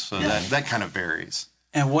sounds. So that kind of varies.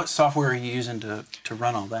 And what software are you using to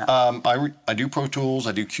run all that? I do Pro Tools,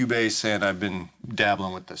 I do Cubase, and I've been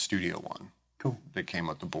dabbling with the Studio One. Cool. That came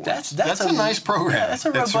with the board. That's a nice program. Yeah, that's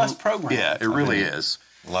a robust program. Yeah, it really is.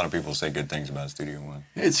 A lot of people say good things about Studio One.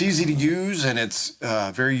 It's easy to use, and it's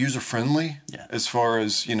very user-friendly as far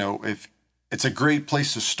as, if it's a great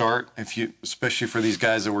place to start, especially for these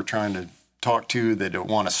guys that we're trying to talk to that don't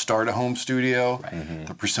want to start a home studio. Right. Mm-hmm.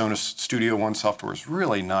 The Presonus Studio One software is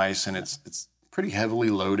really nice, and it's pretty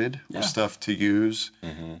heavily loaded with stuff to use.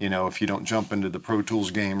 Mm-hmm. If you don't jump into the Pro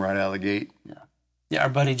Tools game right out of the gate. Yeah, our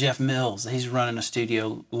buddy Jeff Mills, he's running a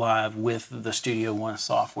studio live with the Studio One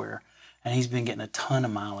software, and he's been getting a ton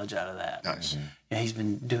of mileage out of that. Nice. Mm-hmm. Yeah, he's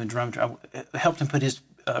been doing I helped him put his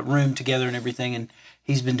room together and everything, and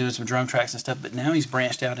he's been doing some drum tracks and stuff, but now he's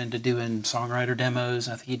branched out into doing songwriter demos.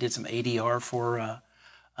 I think he did some ADR for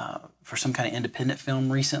some kind of independent film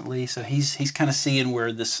recently, so he's kind of seeing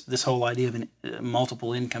where this whole idea of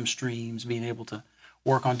multiple income streams, being able to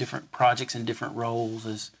work on different projects in different roles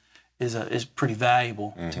is pretty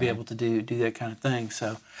valuable to be able to do that kind of thing.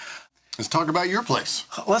 So let's talk about your place.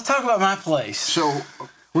 Let's talk about my place. So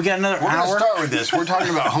we got another hour. We're going to start with this. We're talking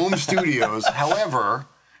about home studios. However,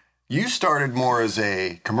 you started more as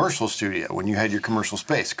a commercial studio when you had your commercial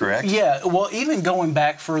space, correct? Yeah. Well, even going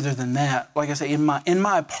back further than that, like I say, in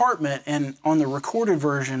my apartment, and on the recorded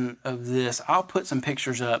version of this, I'll put some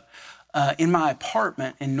pictures up. In my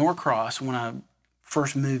apartment in Norcross, when I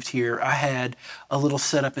first moved here, I had a little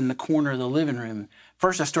setup in the corner of the living room.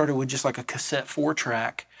 First, I started with just like a cassette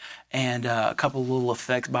 4-track and a couple of little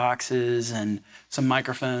effects boxes and some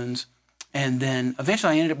microphones. And then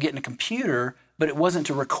eventually I ended up getting a computer, but it wasn't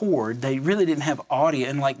to record. They really didn't have audio.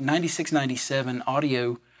 And like 96, 97,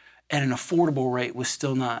 audio at an affordable rate was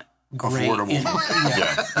still not great. Affordable.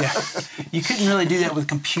 Yeah. You couldn't really do that with a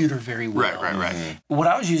computer very well. Right. Mm-hmm. What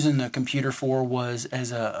I was using the computer for was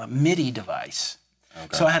as a MIDI device.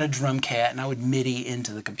 Okay. So I had a Drumcat, and I would MIDI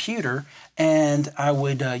into the computer, and I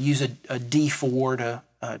would use a D4 to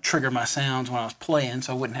trigger my sounds when I was playing,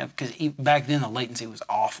 so I wouldn't have, because back then the latency was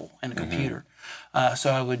awful in a computer. So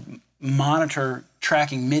I would monitor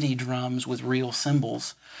tracking MIDI drums with real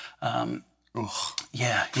cymbals.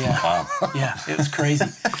 Yeah. Wow. Yeah, it was crazy.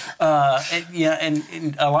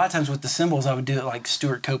 And a lot of times with the cymbals, I would do it like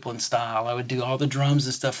Stuart Copeland style. I would do all the drums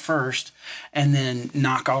and stuff first, and then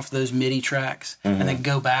knock off those MIDI tracks, and then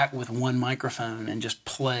go back with one microphone and just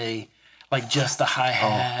play like just the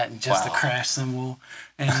hi-hat and just the crash cymbal.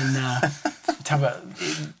 And talk about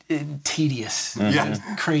tedious,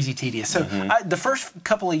 crazy tedious. So the first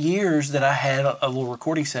couple of years that I had a little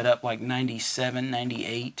recording setup, like 97,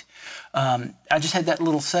 98, I just had that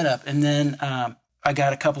little setup. And then I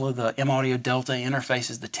got a couple of the M-Audio Delta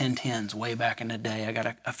interfaces, the 1010s, way back in the day. I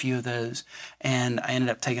got a few of those. And I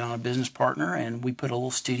ended up taking on a business partner, and we put a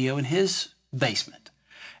little studio in his basement.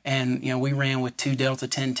 And, we ran with 2 Delta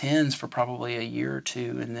 1010s for probably a year or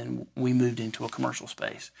two, and then we moved into a commercial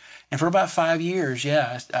space. And for about 5 years, we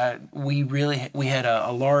had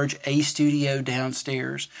a large A studio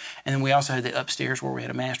downstairs, and then we also had the upstairs where we had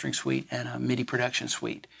a mastering suite and a MIDI production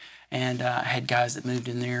suite. And I had guys that moved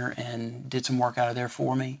in there and did some work out of there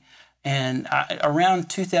for me. And around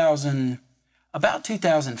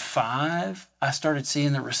 2005, I started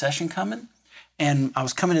seeing the recession coming, and I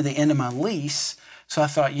was coming to the end of my lease. So I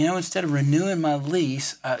thought, instead of renewing my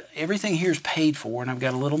lease, everything here is paid for, and I've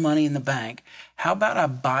got a little money in the bank. How about I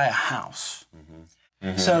buy a house?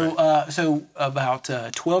 Mm-hmm. So about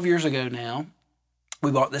 12 years ago now, we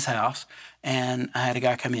bought this house, and I had a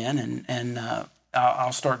guy come in, and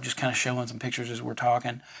I'll start just kind of showing some pictures as we're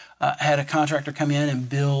talking. I had a contractor come in and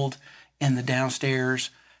build in the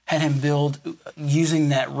downstairs, had him build using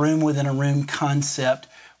that room within a room concept.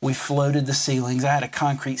 We floated the ceilings. I had a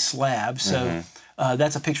concrete slab, so...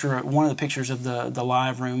 that's a picture, one of the pictures of the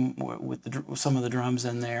live room with some of the drums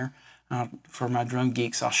in there. For my drum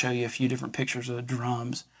geeks, I'll show you a few different pictures of the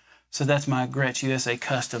drums. So that's my Gretsch USA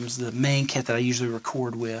Customs, the main kit that I usually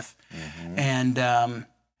record with. Mm-hmm. And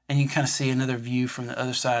you can kind of see another view from the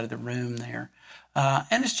other side of the room there.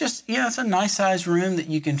 And it's just, it's a nice sized room that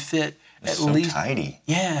you can fit It's so tidy.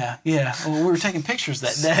 Yeah. Well, we were taking pictures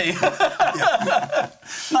that day.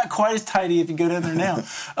 Not quite as tidy if you go down there now.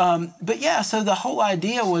 But yeah, so the whole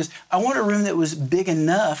idea was I wanted a room that was big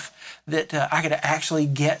enough that I could actually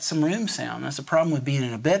get some room sound. That's the problem with being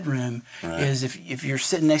in a bedroom is if you're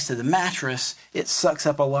sitting next to the mattress, it sucks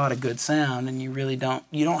up a lot of good sound, and you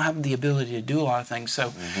don't have the ability to do a lot of things.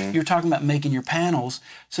 So you're talking about making your panels.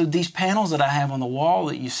 So these panels that I have on the wall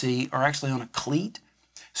that you see are actually on a cleat.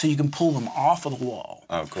 So you can pull them off of the wall.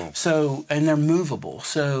 Oh, cool. So, and they're movable.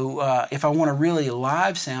 So if I want a really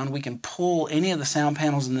live sound, we can pull any of the sound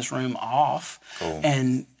panels in this room off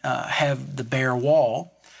and have the bare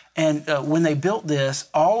wall. And when they built this,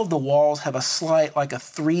 all of the walls have a slight, like a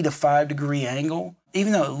 3 to 5 degree angle.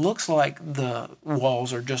 Even though it looks like the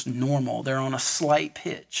walls are just normal, they're on a slight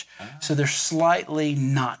pitch. So they're slightly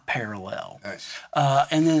not parallel. Nice.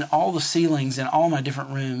 And then all the ceilings in all my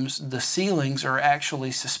different rooms, the ceilings are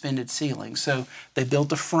actually suspended ceilings. So they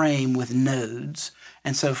built a frame with nodes.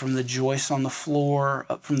 And so from the joists on the floor,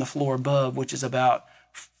 up from the floor above, which is about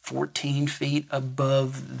 14 feet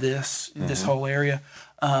above this whole area,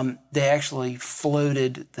 they actually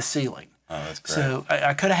floated the ceiling. Oh, that's great. So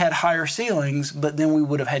I could have had higher ceilings, but then we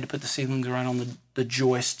would have had to put the ceilings right on the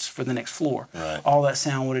joists for the next floor. Right. All that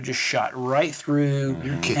sound would have just shot right through.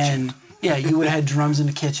 Your kitchen. And yeah, you would have had drums in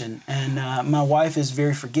the kitchen. And my wife is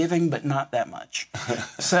very forgiving, but not that much.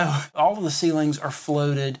 So all of the ceilings are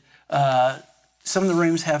floated. Some of the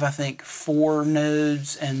rooms have, I think, 4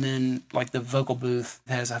 nodes, and then like the vocal booth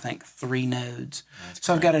has, I think, 3 nodes.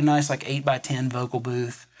 So I've got a nice like 8x10 vocal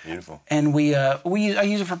booth. Beautiful. And I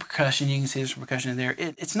use it for percussion. You can see there's percussion in there.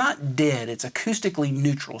 It's not dead. It's acoustically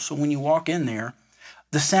neutral. So when you walk in there,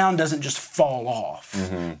 the sound doesn't just fall off.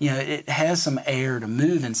 You know, it has some air to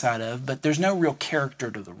move inside of, but there's no real character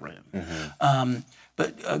to the room.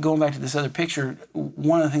 But going back to this other picture,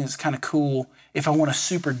 one of the things that's kind of cool, if I want a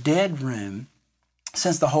super dead room,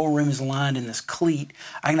 since the whole room is lined in this cleat,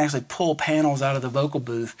 I can actually pull panels out of the vocal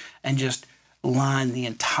booth and just line the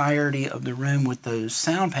entirety of the room with those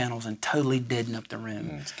sound panels and totally deaden up the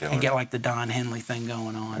room and get like the Don Henley thing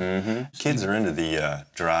going on. Kids are into the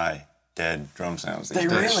dry, dead drum sounds. They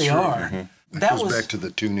really are. That goes back to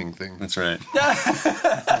the tuning thing. That's right.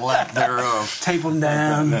 Lack thereof. Tape them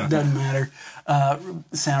down, doesn't matter.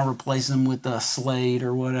 Sound replace them with a Slade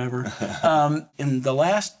or whatever. In the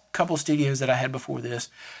last couple of studios that I had before this,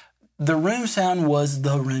 the room sound was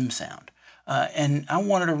the room sound. And I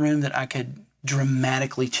wanted a room that I could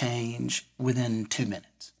dramatically change within 2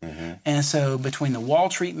 minutes. And so between the wall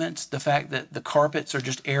treatments, the fact that the carpets are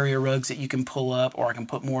just area rugs that you can pull up, or I can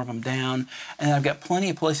put more of them down, and I've got plenty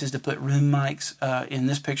of places to put room mics. In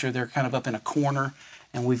this picture, they're kind of up in a corner,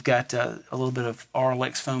 and we've got a little bit of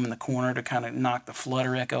RLX foam in the corner to kind of knock the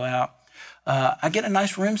flutter echo out. I get a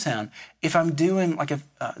nice room sound. If I'm doing like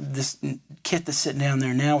this kit that's sitting down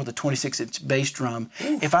there now with a 26-inch bass drum,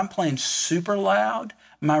 if I'm playing super loud,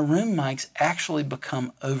 my room mics actually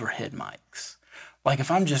become overhead mics. Like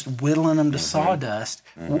if I'm just whittling them to sawdust,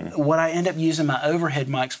 what I end up using my overhead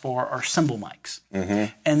mics for are cymbal mics.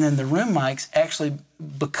 And then the room mics actually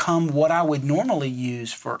become what I would normally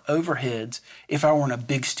use for overheads if I were in a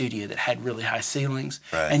big studio that had really high ceilings.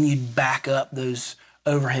 And you'd back up those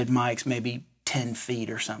overhead mics maybe 10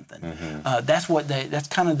 feet or something. That's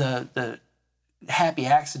kind of the happy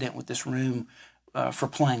accident with this room for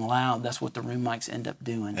playing loud. That's what the room mics end up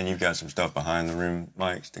doing. And you've got some stuff behind the room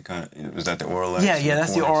mics to kind of, was that the Auralex? Yeah,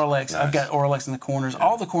 that's the Auralex. Nice. I've got Auralex in the corners.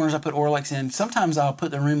 All the corners I put Auralex in. Sometimes I'll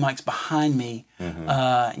put the room mics behind me. You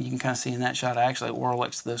can kind of see in that shot, I actually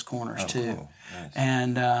Auralex those corners too. Cool. Nice.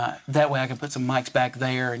 And that way I can put some mics back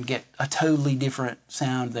there and get a totally different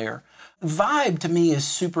sound there. Vibe to me is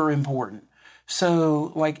super important.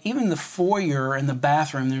 So, like, even the foyer and the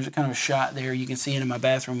bathroom, there's a kind of a shot there you can see into my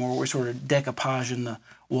bathroom where we're sort of decoupaging the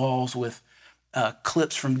walls with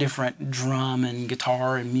clips from different drum and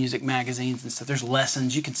guitar and music magazines and stuff. There's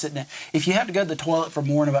lessons. You can sit down. If you have to go to the toilet for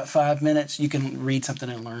more than about 5 minutes, you can read something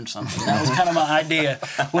and learn something. That was kind of my idea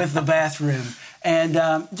with the bathroom. And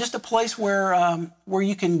just a place where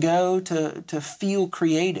you can go to feel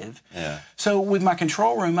creative. So with my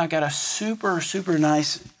control room, I got a super, super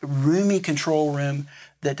nice, roomy control room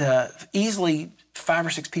that easily 5 or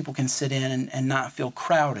 6 people can sit in and not feel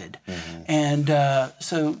crowded. And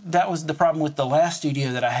so that was the problem with the last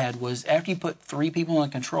studio that I had was after you put 3 people in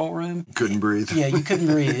a control room, couldn't breathe. Yeah, you couldn't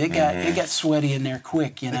breathe. It got sweaty in there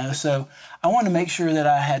quick, you know. So I wanted to make sure that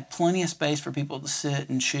I had plenty of space for people to sit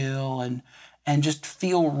and chill and just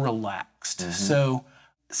feel relaxed. So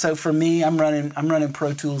for me, I'm running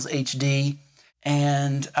Pro Tools HD,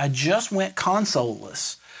 and I just went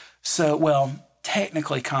consoleless. So, well,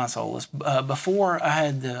 technically consoleless. Before I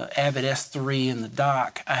had the Avid S3 and the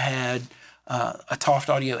dock, I had a Toft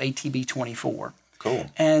Audio ATB-24.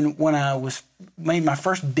 Cool. And when I made my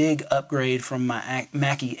first big upgrade from my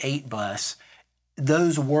Mackie 8 bus,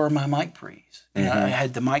 those were my mic pre's. You know, I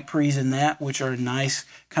had the mic pre's in that, which are a nice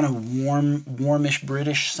kind of warmish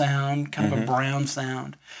British sound, kind of a brown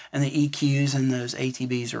sound. And the EQs in those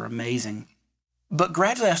ATBs are amazing. But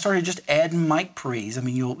gradually I started just adding mic pre's. I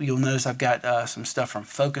mean, you'll notice I've got some stuff from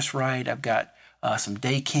Focusrite. I've got some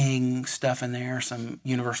Day-King stuff in there, some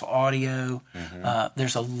Universal Audio.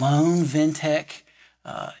 There's a lone Ventec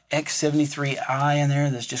X73i in there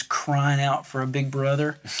that's just crying out for a big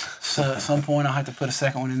brother. So at some point I'll have to put a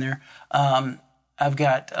second one in there. I've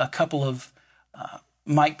got a couple of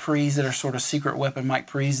mic pre's that are sort of secret weapon mic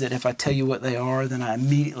pre's that if I tell you what they are, then I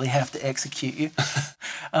immediately have to execute you,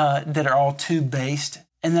 that are all tube-based.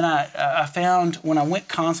 And then I found when I went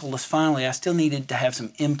consoleless finally, I still needed to have some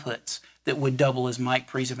inputs that would double as mic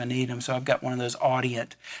pre's if I need them. So I've got one of those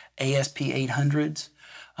Audient ASP-800s.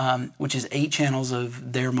 Which is 8 channels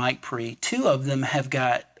of their mic pre. 2 of them have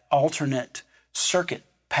got alternate circuit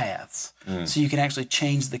paths. So you can actually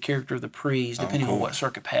change the character of the pre's depending on what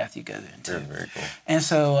circuit path you go into. Very cool. And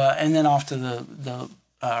so, and then off to the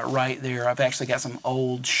right there, I've actually got some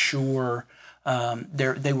old Shure.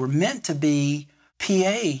 They were meant to be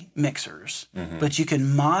PA mixers, but you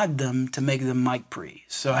can mod them to make them mic pre's.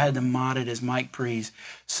 So I had them modded as mic pre's.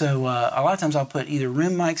 So a lot of times I'll put either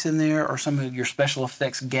rim mics in there or some of your special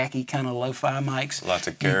effects gacky kind of lo-fi mics. Lots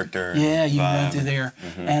of character. You can run through there.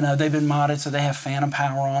 And they've been modded so they have phantom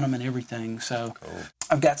power on them and everything. So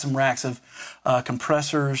I've got some racks of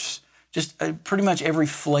compressors, just pretty much every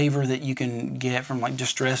flavor that you can get, from like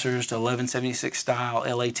distressors to 1176 style,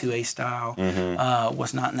 LA2A style.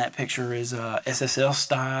 What's not in that picture is SSL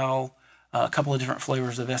style, a couple of different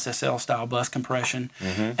flavors of SSL style bus compression.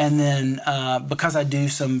 And then because I do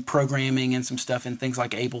some programming and some stuff in things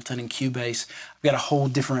like Ableton and Cubase, I've got a whole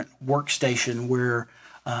different workstation where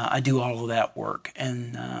I do all of that work.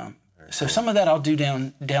 And so some of that I'll do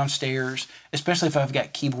downstairs, especially if I've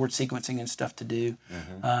got keyboard sequencing and stuff to do.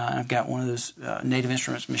 I've got one of those Native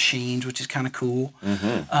Instruments machines, which is kind of cool.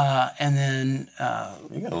 And then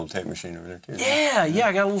you got a little tape machine over there too. Yeah,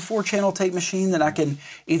 I got a little 4-channel tape machine that I can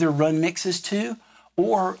either run mixes to,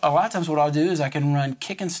 or a lot of times what I'll do is I can run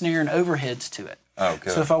kick and snare and overheads to it. Oh,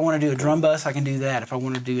 good. So if I want to do a drum bus, I can do that. If I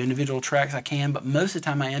want to do individual tracks, I can. But most of the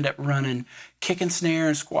time I end up running kick and snare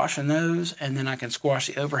and squashing those, and then I can squash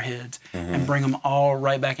the overheads and bring them all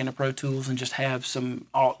right back into Pro Tools and just have some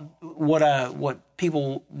what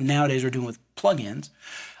people nowadays are doing with plugins.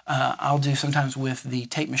 I'll do sometimes with the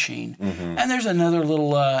tape machine. And there's another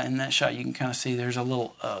little, in that shot you can kind of see there's a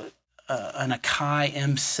little, an Akai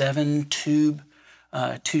M7 tube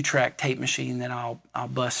 2-track tape machine that I'll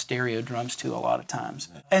bust stereo drums to a lot of times.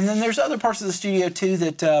 And then there's other parts of the studio too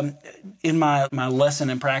that in my lesson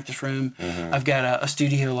and practice room, I've got a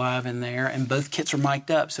Studio Live in there, and both kits are mic'd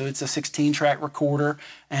up. So it's a 16-track recorder,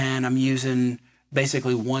 and I'm using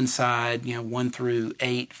basically one side, 1 through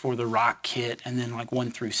 8 for the rock kit, and then like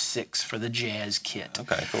 1 through 6 for the jazz kit.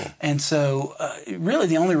 Okay, cool. And so really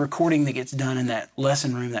the only recording that gets done in that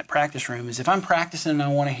lesson room, that practice room, is if I'm practicing and I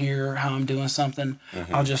want to hear how I'm doing something,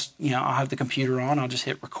 I'll just, I'll have the computer on, I'll just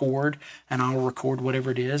hit record, and I'll record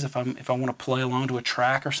whatever it is. If I want to play along to a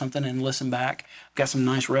track or something and listen back, I've got some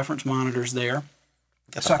nice reference monitors there.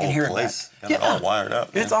 So I can hear it back. Got it all wired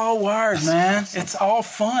up. It's all wired, man. It's all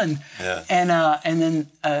fun. Yeah. And then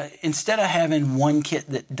instead of having one kit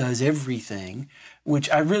that does everything, which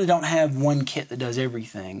I really don't have one kit that does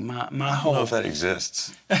everything. My whole. I don't know if that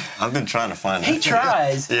exists. I've been trying to find that. He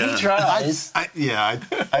tries. He tries.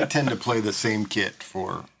 I tend to play the same kit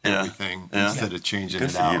for everything instead of changing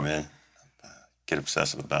it out. Good for you, man. Get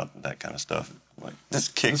obsessive about that kind of stuff. Like this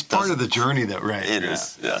kick. It's part of the journey, that right? It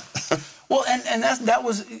is. Yeah. Well, and that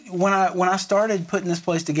was when I started putting this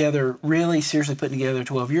place together, really seriously putting together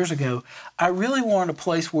 12 years ago. I really wanted a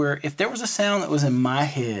place where if there was a sound that was in my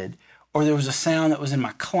head, or there was a sound that was in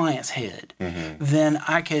my client's head, then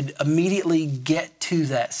I could immediately get to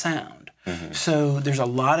that sound. So there's a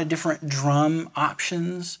lot of different drum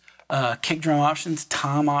options, kick drum options,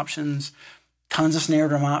 tom options, tons of snare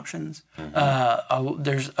drum options.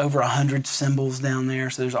 There's over 100 cymbals down there,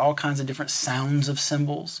 so there's all kinds of different sounds of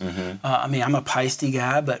cymbals. I mean, I'm a Paiste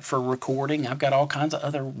guy, but for recording, I've got all kinds of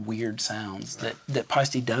other weird sounds that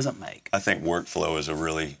Paiste doesn't make. I think workflow is a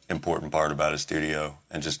really important part about a studio,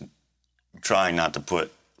 and just trying not to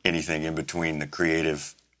put anything in between the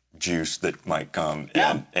creative juice that might come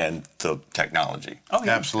and the technology. Oh,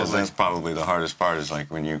 yeah. Absolutely. Because that's probably the hardest part, is like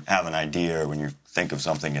when you have an idea or when you think of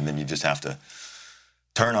something and then you just have to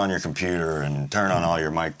turn on your computer and turn on all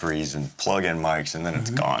your mic pre's and plug in mics, and then it's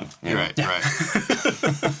gone. You know?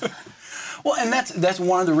 Right. Well, and that's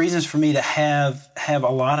one of the reasons for me to have a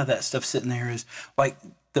lot of that stuff sitting there is like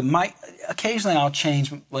the mic. Occasionally, I'll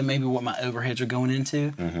change like maybe what my overheads are going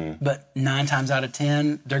into, but 9 times out of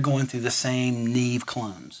 10, they're going through the same Neve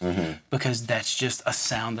clones because that's just a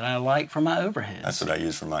sound that I like for my overheads. That's what I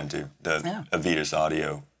use for mine too. The Avitas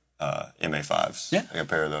Audio MA5s. Yeah, I got a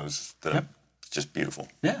pair of those. It's just beautiful.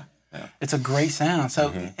 Yeah. It's a great sound.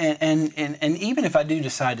 So, and even if I do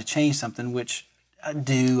decide to change something, which I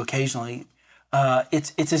do occasionally,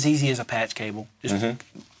 it's as easy as a patch cable. Just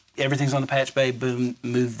everything's on the patch bay. Boom,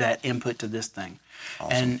 move that input to this thing,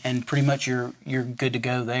 and pretty much you're good to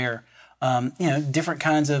go there. Different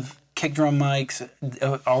kinds of kick drum mics.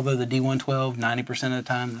 Although the D112, 90% of the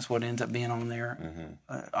time, that's what ends up being on there.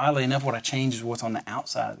 Oddly enough, what I change is what's on the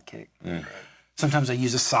outside of the kick. Sometimes I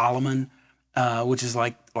use a Solomon, which is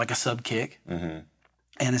like a sub kick.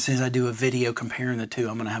 And as soon as I do a video comparing the two,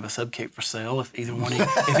 I'm going to have a sub kick for sale. If either one,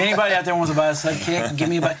 if anybody out there wants to buy a sub kick, give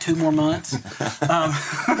me about 2 more months.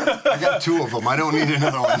 I got 2 of them. I don't need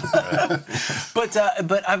another one. But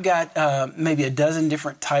I've got maybe a dozen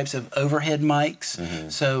different types of overhead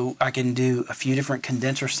mics, so I can do a few different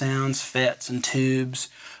condenser sounds, FETs and tubes,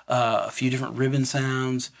 a few different ribbon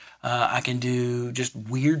sounds. I can do just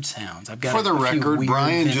weird sounds. I've got for the record,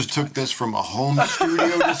 Brian just took this from a home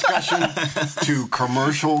studio discussion to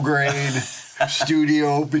commercial grade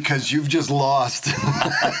studio because you've just lost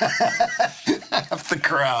half the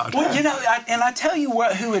crowd. Well, I tell you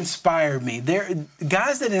what, who inspired me. There,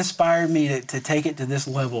 guys that inspired me to take it to this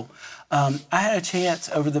level. I had a chance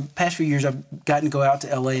over the past few years. I've gotten to go out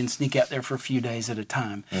to LA and sneak out there for a few days at a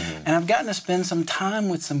time, and I've gotten to spend some time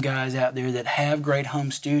with some guys out there that have great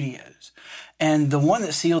home studios. And the one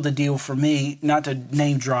that sealed the deal for me, not to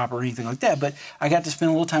name drop or anything like that, but I got to spend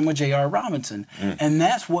a little time with J.R. Robinson, and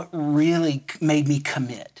that's what really made me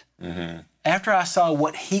commit. After I saw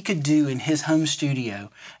what he could do in his home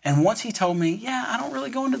studio, and once he told me, I don't really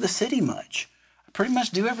go into the city much. Pretty much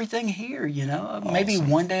do everything here, Awesome. Maybe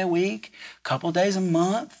 1 day a week, a couple of days a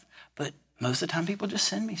month, but most of the time people just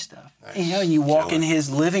send me stuff. Nice. And you walk in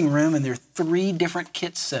his living room and there are 3 different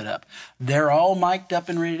kits set up. They're all mic'd up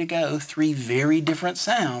and ready to go, 3 very different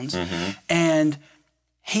sounds, and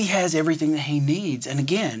he has everything that he needs. And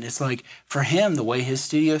again, it's like for him, the way his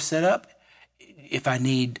studio's set up, if I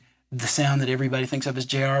need the sound that everybody thinks of as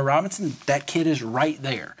J.R. Robinson, that kit is right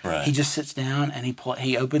there. Right. He just sits down and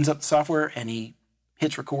he opens up the software and he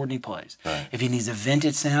hits record and he plays. Right. If he needs a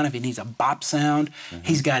vintage sound, if he needs a bop sound,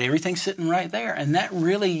 he's got everything sitting right there. And that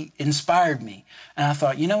really inspired me. And I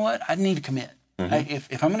thought, you know what? I need to commit.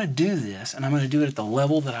 If I'm going to do this and I'm going to do it at the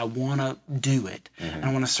level that I want to do it, and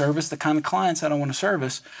I want to service the kind of clients that I want to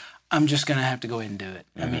service, I'm just going to have to go ahead and do it.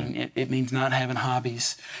 I mean, it means not having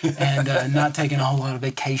hobbies and not taking a whole lot of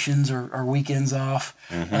vacations or weekends off.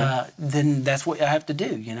 Then that's what I have to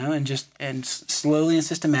do, and slowly and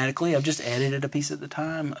systematically, I've just added it a piece at a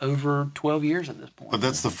time over 12 years at this point. But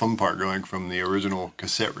that's the fun part, going from the original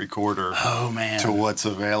cassette recorder to what's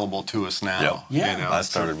available to us now. Yeah. I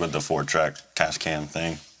started with the 4-track Tascam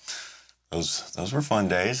thing. Those were fun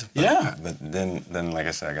days. But then, like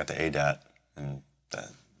I said, I got the ADAT, and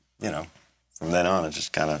from then on, it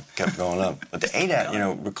just kind of kept going up. But the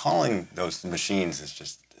ADAT, recalling those machines is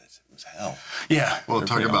just, it was hell. Yeah. Well,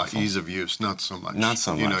 talk about ease of use, not so much. Not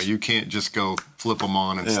so much. You can't just go flip them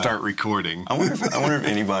on and start recording. I wonder if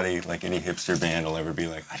anybody, like any hipster band, will ever be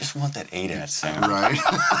like, I just want that ADAT sound. Right.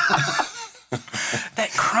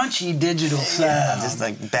 That crunchy digital sound. Yeah, just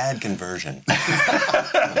like bad conversion.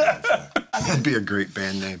 That'd be a great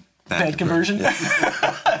band name. Bad conversion? Yeah.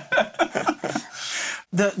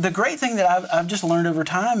 The great thing that I've just learned over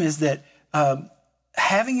time is that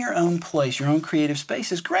having your own place, your own creative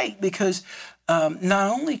space is great because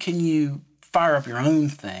not only can you fire up your own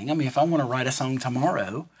thing. I mean, if I want to write a song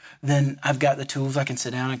tomorrow, then I've got the tools. I can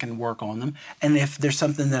sit down, I can work on them. And if there's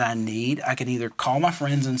something that I need, I can either call my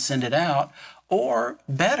friends and send it out, or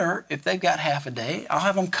better, if they've got half a day, I'll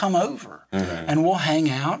have them come over and we'll hang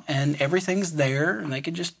out and everything's there and they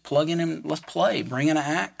can just plug in and let's play. Bring in an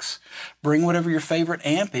axe, bring whatever your favorite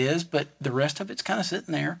amp is, but the rest of it's kind of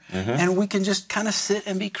sitting there and we can just kind of sit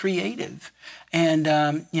and be creative. And,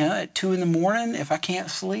 at 2 a.m, if I can't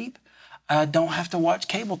sleep, I don't have to watch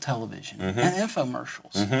cable television and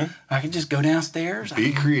infomercials. I can just go downstairs.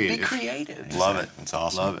 Be creative. Be creative. Love it. It's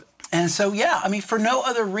awesome. Love it. And so, yeah, I mean, for no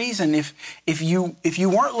other reason, if you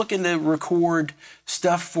weren't looking to record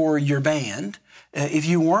stuff for your band, if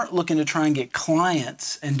you weren't looking to try and get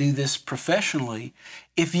clients and do this professionally,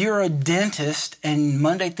 if you're a dentist and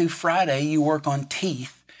Monday through Friday you work on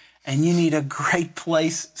teeth and you need a great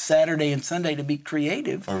place Saturday and Sunday to be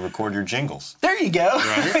creative. Or record your jingles. There you go.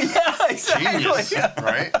 Right? Yeah, exactly. Genius,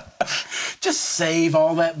 right? Just save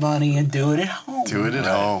all that money and do it at home. Do it at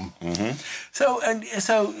home. Mm-hmm.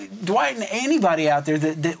 So Dwight, and anybody out there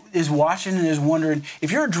that is watching and is wondering,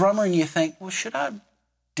 if you're a drummer and you think, well, should I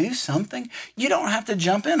do something? You don't have to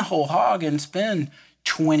jump in whole hog and spend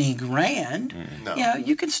 $20,000. No. You know,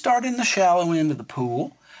 you can start in the shallow end of the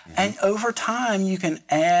pool. Mm-hmm. And over time, you can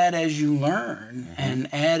add as you learn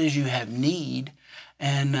and add as you have need.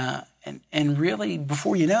 And really,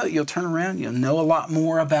 before you know it, you'll turn around, you'll know a lot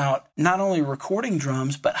more about not only recording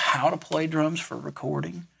drums, but how to play drums for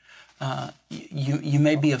recording. You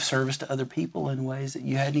may be of service to other people in ways that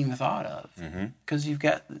you hadn't even thought of because you've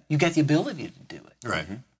got the ability to do it. Right.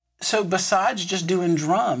 So besides just doing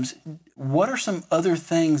drums, what are some other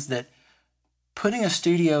things that putting a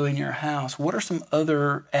studio in your house, what are some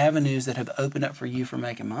other avenues that have opened up for you for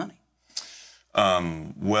making money?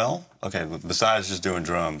 Well, okay, besides just doing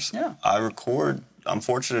drums, I'm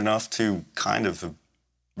fortunate enough to kind of have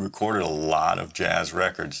recorded a lot of jazz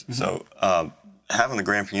records. So having the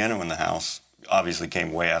grand piano in the house obviously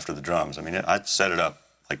came way after the drums. I mean, I set it up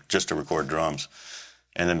like just to record drums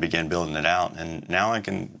and then began building it out. And now I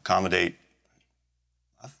can accommodate,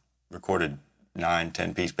 I've recorded 9,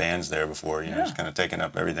 10-piece bands there before, you know, just kind of taking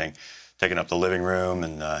up everything. Taking up the living room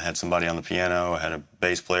and had somebody on the piano. I had a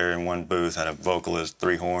bass player in one booth, had a vocalist,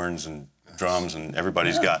 3 horns and drums, and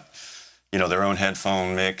everybody's got, you know, their own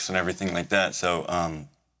headphone mix and everything like that. So,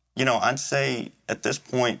 you know, I'd say at this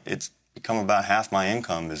point it's become about half my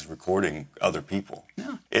income is recording other people.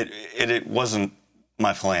 Yeah. It wasn't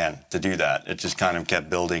my plan to do that. It just kind of kept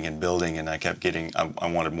building and building, and I kept getting, I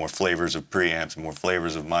wanted more flavors of preamps and more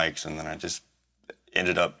flavors of mics, and then I just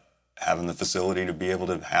ended up having the facility to be able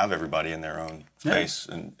to have everybody in their own space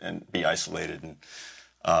and be isolated. And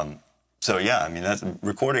so, yeah, I mean, that's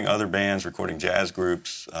recording other bands, recording jazz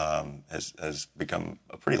groups has become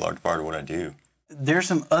a pretty large part of what I do. There's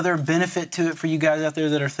some other benefit to it for you guys out there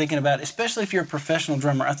that are thinking about it, especially if you're a professional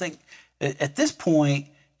drummer. I think at this point,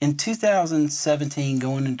 in 2017,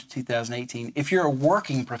 going into 2018, if you're a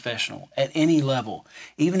working professional at any level,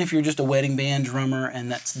 even if you're just a wedding band drummer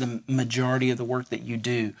and that's the majority of the work that you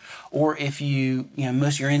do, or if you know,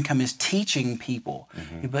 most of your income is teaching people,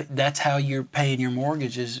 but that's how you're paying your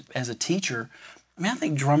mortgages as a teacher. I mean, I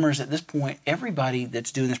think drummers at this point, everybody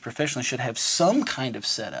that's doing this professionally should have some kind of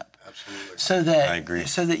setup. Absolutely. So that, I agree.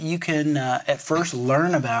 So that you can at first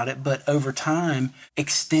learn about it, but over time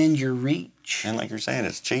extend your reach. And like you're saying,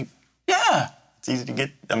 it's cheap. Yeah. It's easy to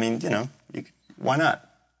get. I mean, you know, why not?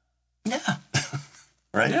 Yeah.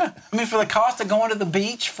 Right? Yeah. I mean, for the cost of going to the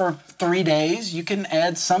beach for 3 days, you can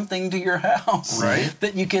add something to your house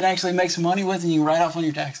that you can actually make some money with and you write off on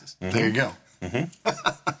your taxes. There you go.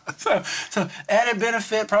 So added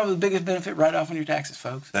benefit, probably the biggest benefit, right off on your taxes,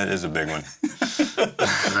 folks. That is a big one.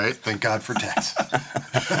 Right? Thank God for taxes.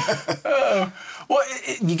 Well,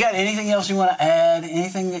 you got anything else you want to add?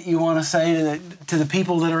 Anything that you want to say to the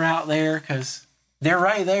people that are out there? Because they're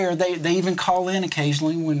right there. They even call in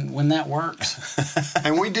occasionally when that works.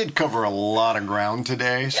 And we did cover a lot of ground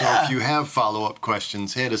today. So if you have follow-up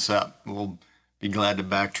questions, hit us up. We'll be glad to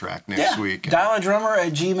backtrack next week.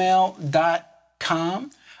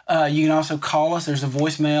 dialadrummer@gmail.com. You can also call us. There's a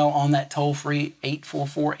voicemail on that toll-free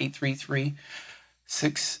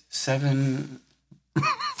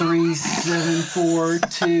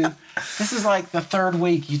 844-833-3742. This is like the third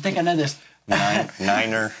week. You think I know this.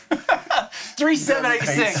 Niner.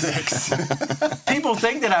 3786. People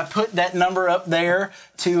think that I put that number up there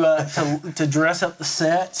to dress up the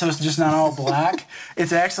set, so it's just not all black.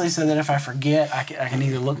 It's actually so that if I forget, I can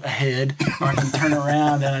either look ahead or I can turn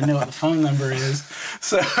around and I know what the phone number is.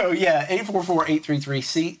 So yeah,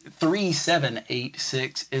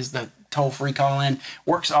 844-833-3786 is the toll-free call-in.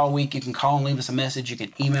 Works all week. You can call and leave us a message. You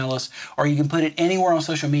can email us, or you can put it anywhere on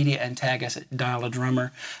social media and tag us at Dial a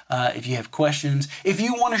Drummer. If you have questions, if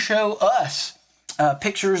you want to show us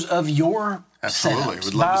pictures of your setups,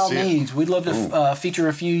 we'd love by to all see means, we'd love to feature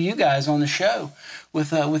a few of you guys on the show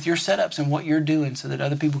with your setups and what you're doing, so that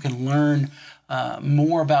other people can learn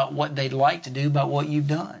more about what they'd like to do, about what you've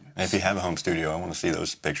done. And if you have a home studio, I want to see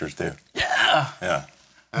those pictures too. Yeah. Yeah.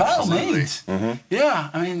 By all means. Mm-hmm. Yeah,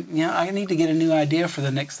 I mean, I need to get a new idea for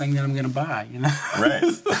the next thing that I'm going to buy. Right.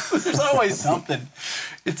 There's always something.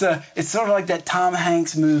 It's sort of like that Tom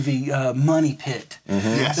Hanks movie, Money Pit. Mm-hmm.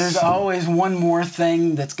 Yes. There's always one more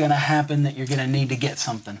thing that's going to happen that you're going to need to get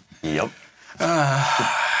something. Yep.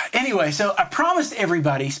 Anyway, so I promised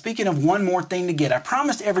everybody, speaking of one more thing to get, I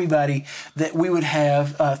promised everybody that we would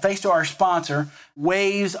have, thanks to our sponsor,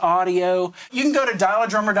 Waves Audio. You can go to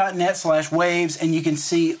dialadrummer.net/waves and you can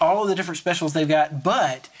see all of the different specials they've got.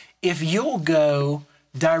 But if you'll go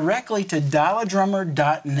directly to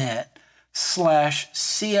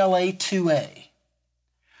dialadrummer.net/CLA2A,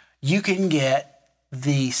 you can get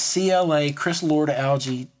the CLA Chris Lord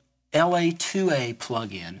Algae LA2A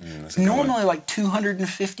plugin. Normally like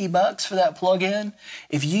 $250 for that plugin.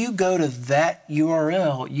 If you go to that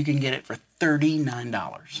URL, you can get it for $39.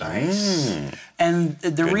 Nice. And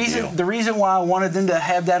the reason why I wanted them to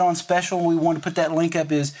have that on special, and we want to put that link up,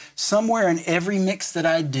 is somewhere in every mix that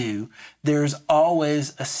I do, there's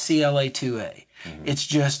always a CLA2A. Mm-hmm. It's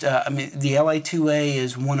just, the LA2A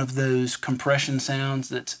is one of those compression sounds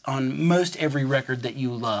that's on most every record that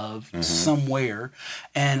you love somewhere.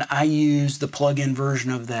 And I use the plug-in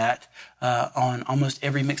version of that on almost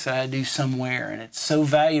every mix that I do somewhere. And it's so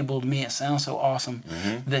valuable to me. It sounds so awesome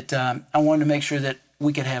that I wanted to make sure that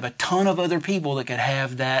we could have a ton of other people that could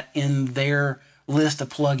have that in their list of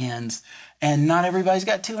plugins. And not everybody's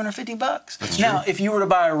got $250. That's now, true. if you were to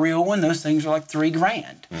buy a real one, those things are like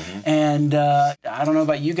 $3,000. And I don't know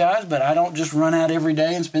about you guys, but I don't just run out every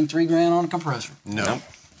day and spend $3,000 on a compressor. No.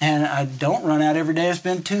 And I don't run out every day and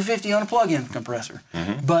spend $250 on a plug-in compressor.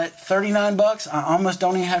 But $39, I almost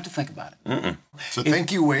don't even have to think about it. So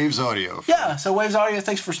thank you, Waves Audio. So Waves Audio,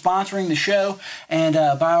 thanks for sponsoring the show. And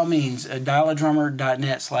by all means,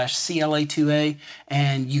 dialadrummer.net/CLA2A,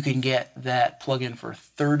 and you can get that plugin for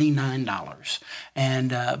 $39. And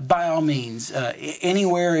by all means,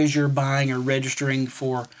 anywhere as you're buying or registering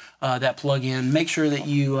for that plugin, make sure that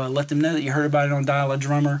you let them know that you heard about it on Dial a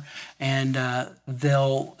Drummer, and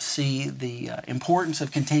they'll see the importance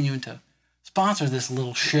of continuing to sponsor this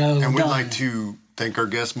little show. And we'd like to thank our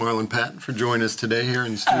guest, Marlon Patton, for joining us today here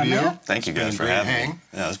in the studio. Thank you guys for having me.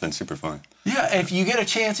 Yeah, it's been super fun. Yeah, if you get a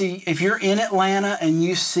chance, if you're in Atlanta and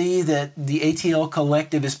you see that the ATL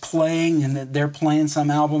Collective is playing and that they're playing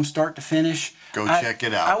some album start to finish, go check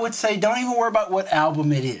it out. I would say don't even worry about what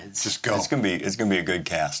album it is. Just go. It's gonna be a good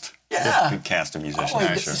cast. Yeah, good cast of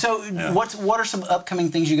musicians. Sure. So what are some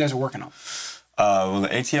upcoming things you guys are working on? Well, the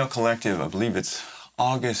ATL Collective, I believe it's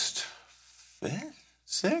August 5th,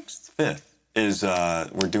 6th, 5th. Is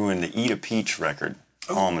we're doing the Eat a Peach record,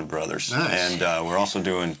 Allman Brothers. Nice. And we're also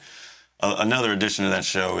doing another edition of that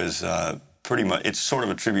show is pretty much, it's sort of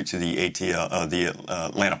a tribute to the ATL, the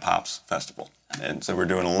Atlanta Pops Festival. And so we're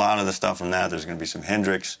doing a lot of the stuff from that. There's going to be some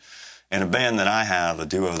Hendrix and a band that I have, a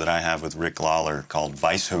duo that I have with Rick Lawler called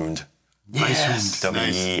Weisshund. Yes.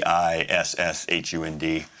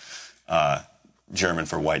 Weisshund. German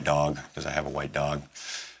for white dog, because I have a white dog.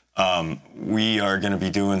 We are going to be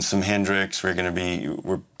doing some Hendrix. We're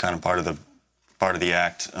kind of part of the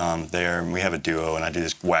act there. And we have a duo, and I do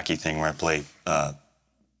this wacky thing where I play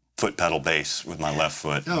foot pedal bass with my left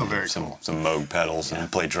foot. Oh, very cool. Some Moog pedals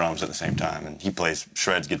and play drums at the same time. And he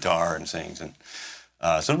shreds guitar and sings. And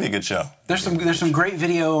so it'll be a good show. There's some great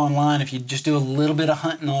video online. If you just do a little bit of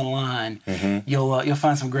hunting online, you'll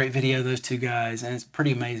find some great video of those two guys, and it's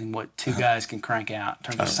pretty amazing what two guys can crank out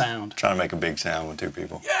in terms of sound. Trying to make a big sound with two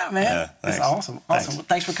people. Yeah, man. Yeah, that's awesome. Thanks. Well,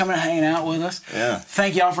 thanks for coming and hanging out with us. Yeah.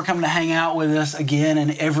 Thank y'all for coming to hang out with us again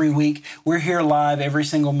and every week. We're here live every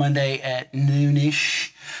single Monday at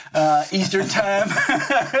noonish Eastern time.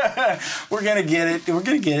 We're gonna get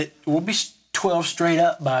it. We'll be 12 straight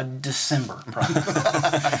up by December, probably.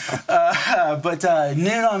 But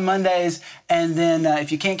noon on Mondays, and then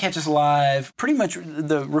if you can't catch us live, pretty much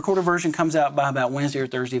the recorded version comes out by about Wednesday or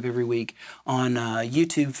Thursday of every week on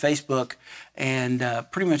YouTube, Facebook, and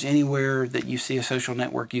pretty much anywhere that you see a social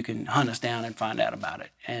network, you can hunt us down and find out about it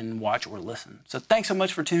and watch or listen. So thanks so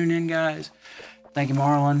much for tuning in, guys. Thank you,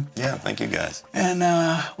 Marlon. Yeah, thank you, guys. And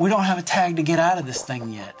we don't have a tag to get out of this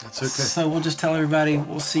thing yet. That's okay. So we'll just tell everybody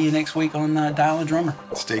we'll see you next week on Dial a Drummer.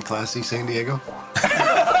 Stay classy, San Diego.